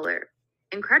rich color.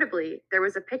 Incredibly, there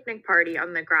was a picnic party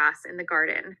on the grass in the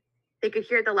garden. They could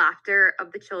hear the laughter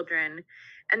of the children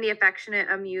and the affectionate,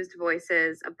 amused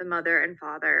voices of the mother and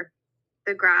father.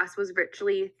 The grass was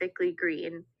richly, thickly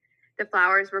green. The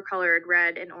flowers were colored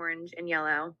red and orange and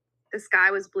yellow. The sky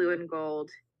was blue and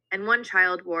gold, and one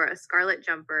child wore a scarlet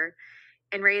jumper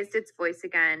and raised its voice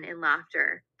again in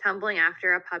laughter, tumbling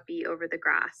after a puppy over the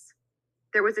grass.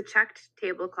 There was a checked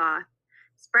tablecloth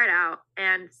spread out,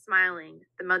 and smiling,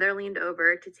 the mother leaned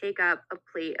over to take up a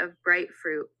plate of bright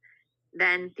fruit.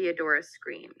 Then Theodora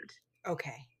screamed.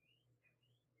 Okay.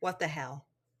 What the hell?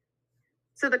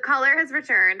 So the color has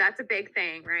returned. That's a big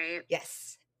thing, right?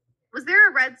 Yes. Was there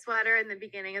a red sweater in the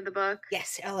beginning of the book?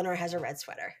 Yes, Eleanor has a red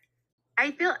sweater. I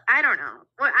don't know.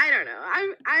 Well, I don't know.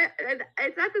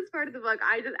 It's at this part of the book.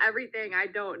 Everything. I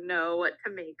don't know what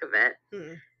to make of it.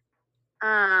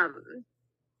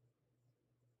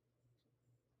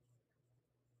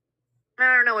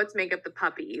 I don't know what to make of the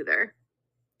puppy either.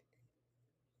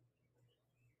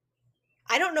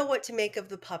 I don't know what to make of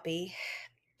the puppy.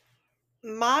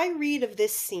 My read of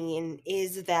this scene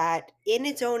is that, in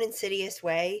its own insidious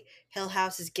way, Hill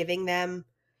House is giving them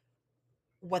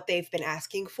what they've been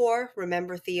asking for.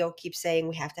 Remember, Theo keeps saying,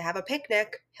 we have to have a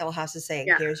picnic. Hill House is saying,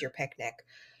 Yeah. here's your picnic.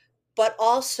 But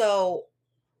also,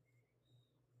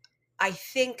 I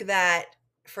think that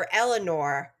for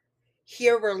Eleanor,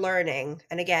 here we're learning,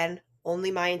 and again,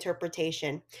 only my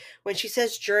interpretation, when she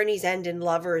says journeys end in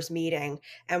lovers meeting,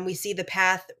 and we see the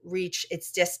path reach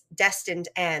its destined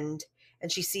end,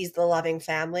 and she sees the loving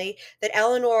family, that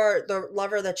Eleanor, the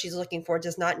lover that she's looking for,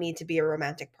 does not need to be a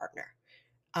romantic partner.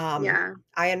 Yeah.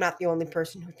 I am not the only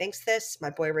person who thinks this. My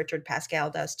boy Richard Pascal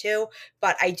does too.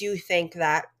 But I do think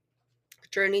that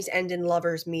journeys end in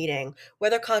lovers meeting.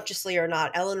 Whether consciously or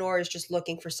not, Eleanor is just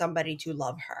looking for somebody to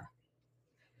love her.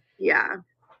 Yeah.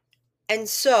 And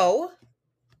so,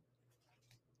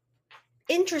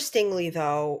 interestingly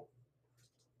though,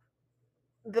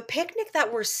 the picnic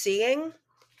that we're seeing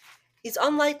is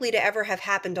unlikely to ever have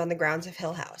happened on the grounds of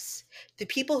Hill House. The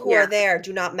people who are Yeah. there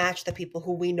do not match the people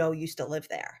who we know used to live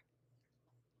there.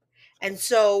 And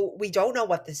so we don't know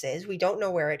what this is. We don't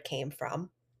know where it came from.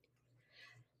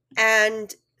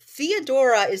 And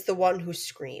Theodora is the one who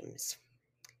screams,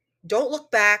 "Don't look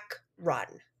back,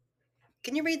 run."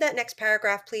 Can you read that next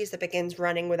paragraph, please, that begins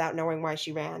running without knowing why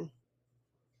she ran?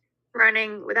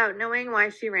 Running without knowing why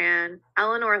she ran,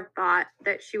 Eleanor thought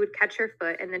that she would catch her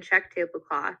foot in the check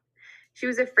tablecloth. She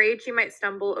was afraid she might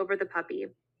stumble over the puppy.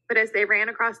 But as they ran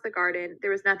across the garden,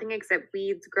 there was nothing except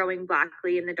weeds growing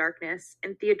blackly in the darkness,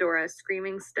 and Theodora,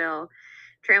 screaming still,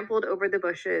 trampled over the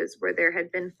bushes where there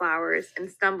had been flowers and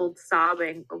stumbled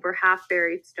sobbing over half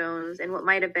buried stones and what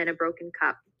might have been a broken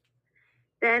cup.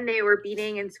 Then they were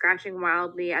beating and scratching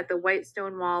wildly at the white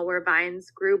stone wall where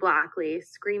vines grew blackly,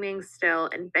 screaming still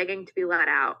and begging to be let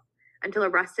out, until a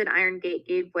rusted iron gate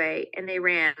gave way, and they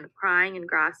ran, crying and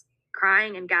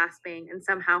gasping, and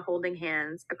somehow holding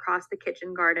hands, across the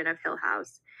kitchen garden of Hill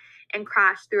House, and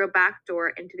crashed through a back door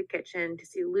into the kitchen to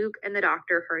see Luke and the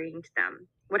doctor hurrying to them.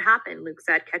 "What happened?" Luke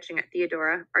said, catching at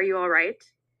Theodora. "Are you all right?"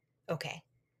 Okay,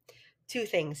 two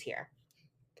things here.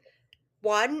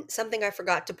 One, something I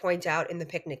forgot to point out in the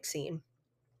picnic scene.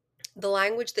 The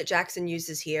language that Jackson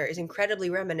uses here is incredibly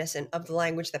reminiscent of the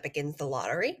language that begins the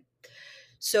lottery.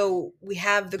 So we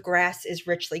have the grass is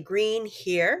richly green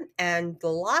here, and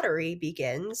the lottery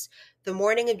begins. The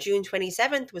morning of June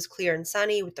 27th was clear and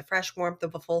sunny with the fresh warmth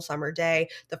of a full summer day.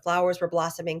 The flowers were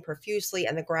blossoming profusely,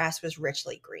 and the grass was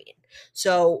richly green.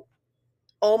 So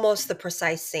almost the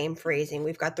precise same phrasing.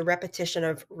 We've got the repetition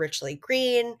of richly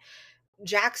green.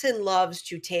 Jackson loves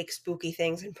to take spooky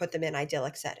things and put them in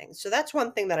idyllic settings. So that's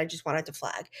one thing that I just wanted to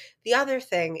flag. The other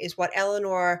thing is what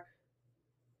Eleanor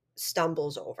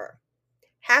stumbles over: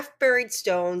 half buried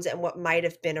stones and what might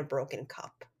have been a broken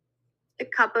cup. A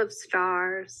cup of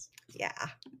stars. Yeah.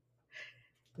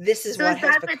 This is So what is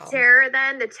has that the become. terror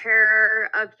then? The terror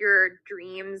of your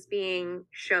dreams being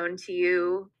shown to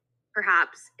you,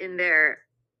 perhaps in their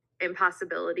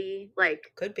impossibility,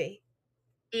 like Could be.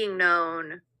 being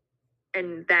known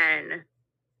and then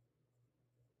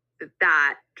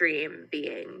that dream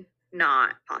being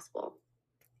not possible.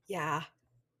 Yeah.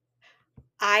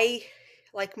 I,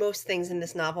 like most things in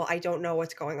this novel, I don't know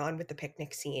what's going on with the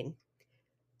picnic scene.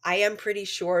 I am pretty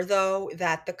sure, though,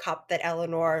 that the cup that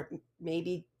Eleanor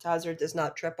maybe does or does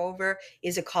not trip over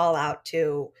is a call out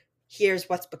to, here's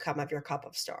what's become of your cup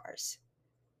of stars,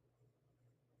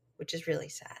 which is really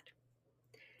sad.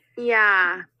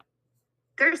 Yeah.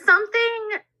 There's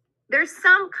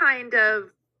some kind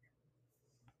of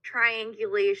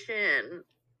triangulation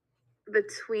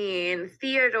between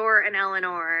Theodore and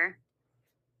Eleanor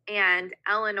and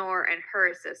Eleanor and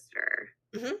her sister.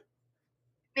 Mhm.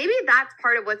 Maybe that's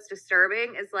part of what's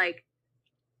disturbing is like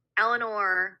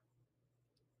Eleanor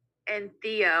and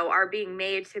Theo are being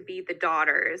made to be the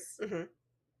daughters Mhm.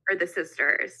 or the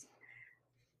sisters.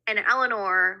 And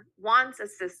Eleanor wants a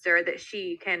sister that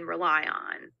she can rely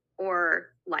on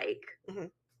or like.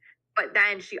 Mhm. But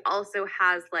then she also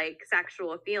has like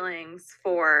sexual feelings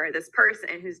for this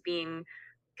person who's being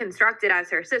constructed as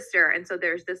her sister. And so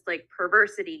there's this like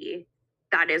perversity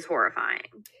that is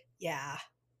horrifying. Yeah.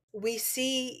 We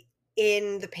see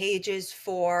in the pages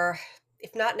for,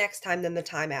 if not next time, then the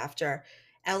time after,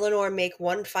 Eleanor make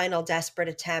one final desperate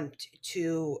attempt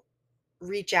to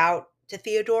reach out to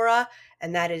Theodora,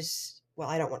 and that is, well,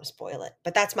 I don't want to spoil it,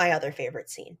 but that's my other favorite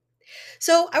scene.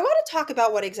 So I want to talk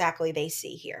about what exactly they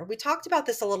see here. We talked about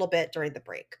this a little bit during the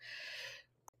break.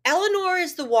 Eleanor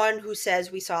is the one who says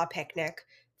we saw a picnic.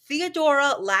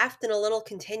 Theodora laughed in a little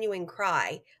continuing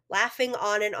cry, laughing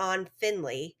on and on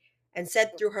thinly, and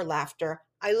said through her laughter,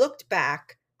 "I looked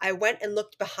back. I went and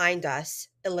looked behind us,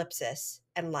 ellipsis,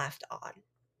 and laughed on."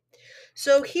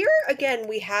 So here again,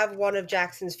 we have one of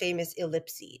Jackson's famous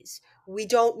ellipses. We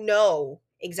don't know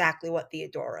exactly what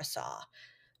Theodora saw.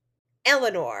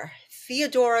 Eleanor.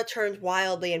 Theodora turned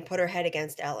wildly and put her head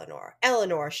against Eleanor.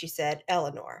 "Eleanor," she said,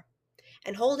 "Eleanor."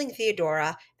 And holding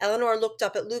Theodora, Eleanor looked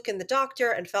up at Luke and the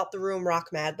doctor and felt the room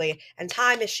rock madly, and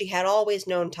time as she had always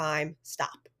known time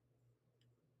stop.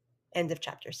 End of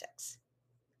chapter 6.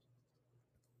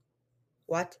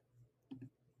 What?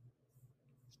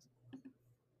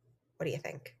 What do you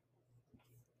think?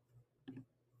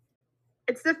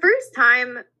 It's the first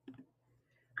time.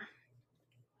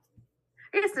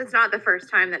 I guess it's not the first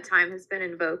time that time has been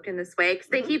invoked in this way, because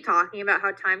they keep talking about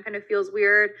how time kind of feels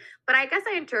weird. But I guess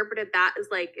I interpreted that as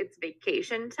like it's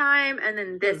vacation time, and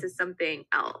then this is something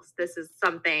else. This is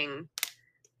something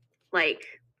like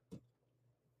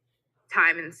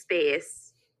time and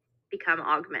space become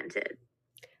augmented.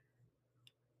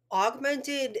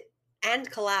 Augmented and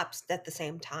collapsed at the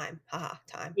same time. Haha,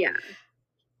 time. Yeah.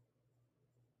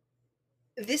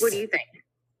 What do you think?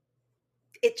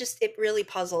 It really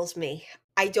puzzles me.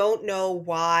 I don't know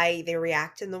why they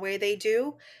react in the way they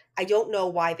do. I don't know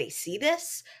why they see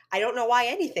this. I don't know why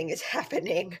anything is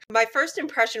happening. My first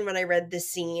impression when I read this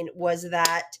scene was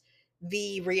that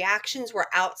the reactions were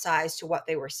outsized to what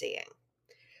they were seeing.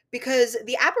 Because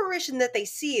the apparition that they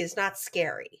see is not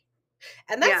scary.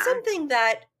 And that's something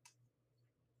that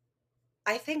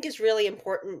I think is really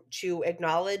important to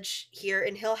acknowledge here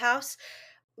in Hill House.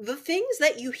 The things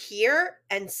that you hear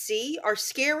and see are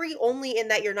scary only in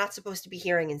that you're not supposed to be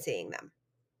hearing and seeing them.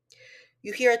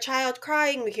 You hear a child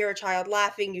crying, you hear a child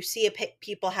laughing, you see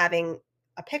people having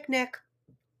a picnic.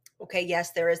 Okay,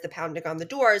 yes, there is the pounding on the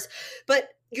doors, but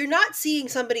you're not seeing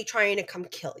somebody trying to come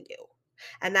kill you.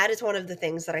 And that is one of the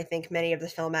things that I think many of the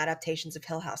film adaptations of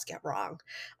Hill House get wrong.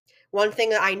 One thing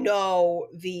that I know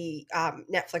the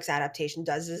Netflix adaptation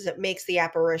does is it makes the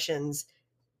apparitions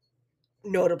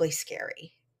notably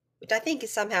scary, which I think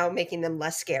is somehow making them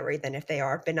less scary than if they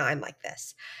are benign like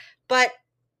this. But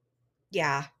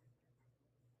yeah,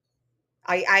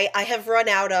 I have run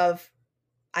out of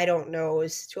I don't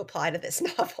knows to apply to this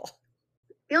novel.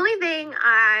 The only thing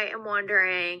I am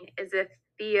wondering is if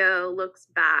Theo looks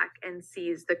back and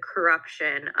sees the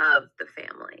corruption of the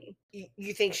family.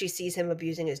 You think she sees him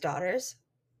abusing his daughters?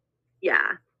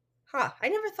 Yeah. Huh, I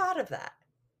never thought of that.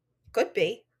 Could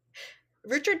be.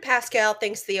 Richard Pascal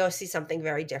thinks Theo sees something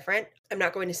very different. I'm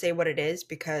not going to say what it is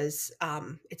because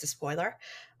it's a spoiler.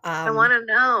 I want to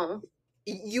know.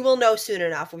 You will know soon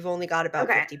enough. We've only got about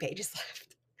 50 pages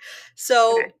left.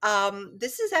 So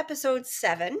this is episode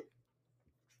 7.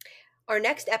 Our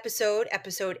next episode,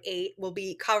 episode 8, will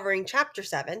be covering chapter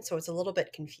 7, so it's a little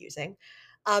bit confusing.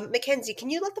 Mackenzie, can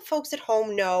you let the folks at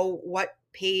home know what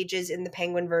pages in the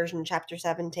Penguin version chapter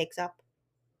 7 takes up?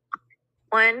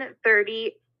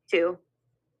 132.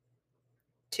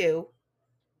 2.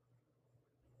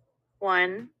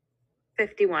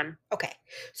 151. Okay,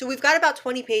 so we've got about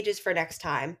 20 pages for next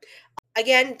time.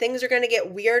 Again, things are going to get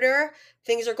weirder.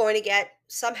 Things are going to get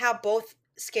somehow both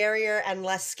scarier and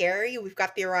less scary. We've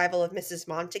got the arrival of Mrs.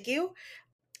 Montague.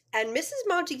 And Mrs.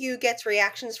 Montague gets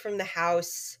reactions from the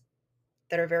house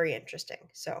that are very interesting.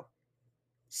 So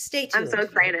stay tuned. I'm so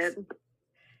excited. Folks.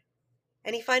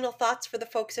 Any final thoughts for the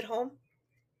folks at home?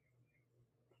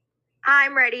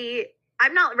 I'm ready.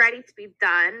 I'm not ready to be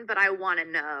done, but I want to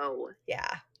know. Yeah.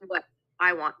 What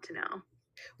I want to know.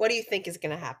 What do you think is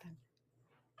going to happen?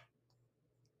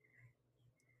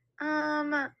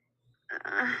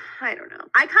 I don't know.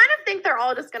 I kind of think they're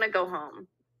all just going to go home.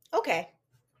 Okay.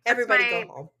 Everybody go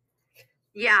home.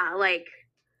 Yeah, like,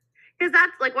 because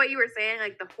that's like what you were saying,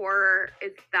 like the horror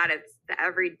is that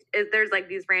there's like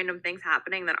these random things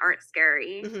happening that aren't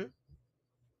scary. Mm-hmm.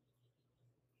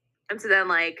 And so then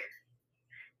like,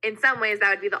 in some ways that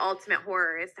would be the ultimate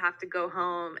horror, is to have to go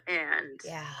home and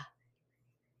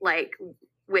like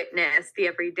witness the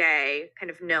everyday,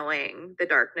 kind of knowing the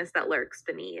darkness that lurks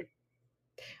beneath.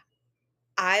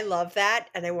 I love that,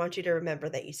 and I want you to remember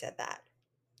that you said that.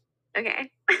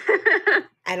 Okay.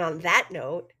 And on that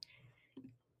note,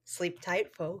 sleep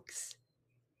tight, folks.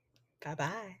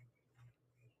 Bye-bye.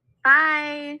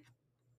 Bye.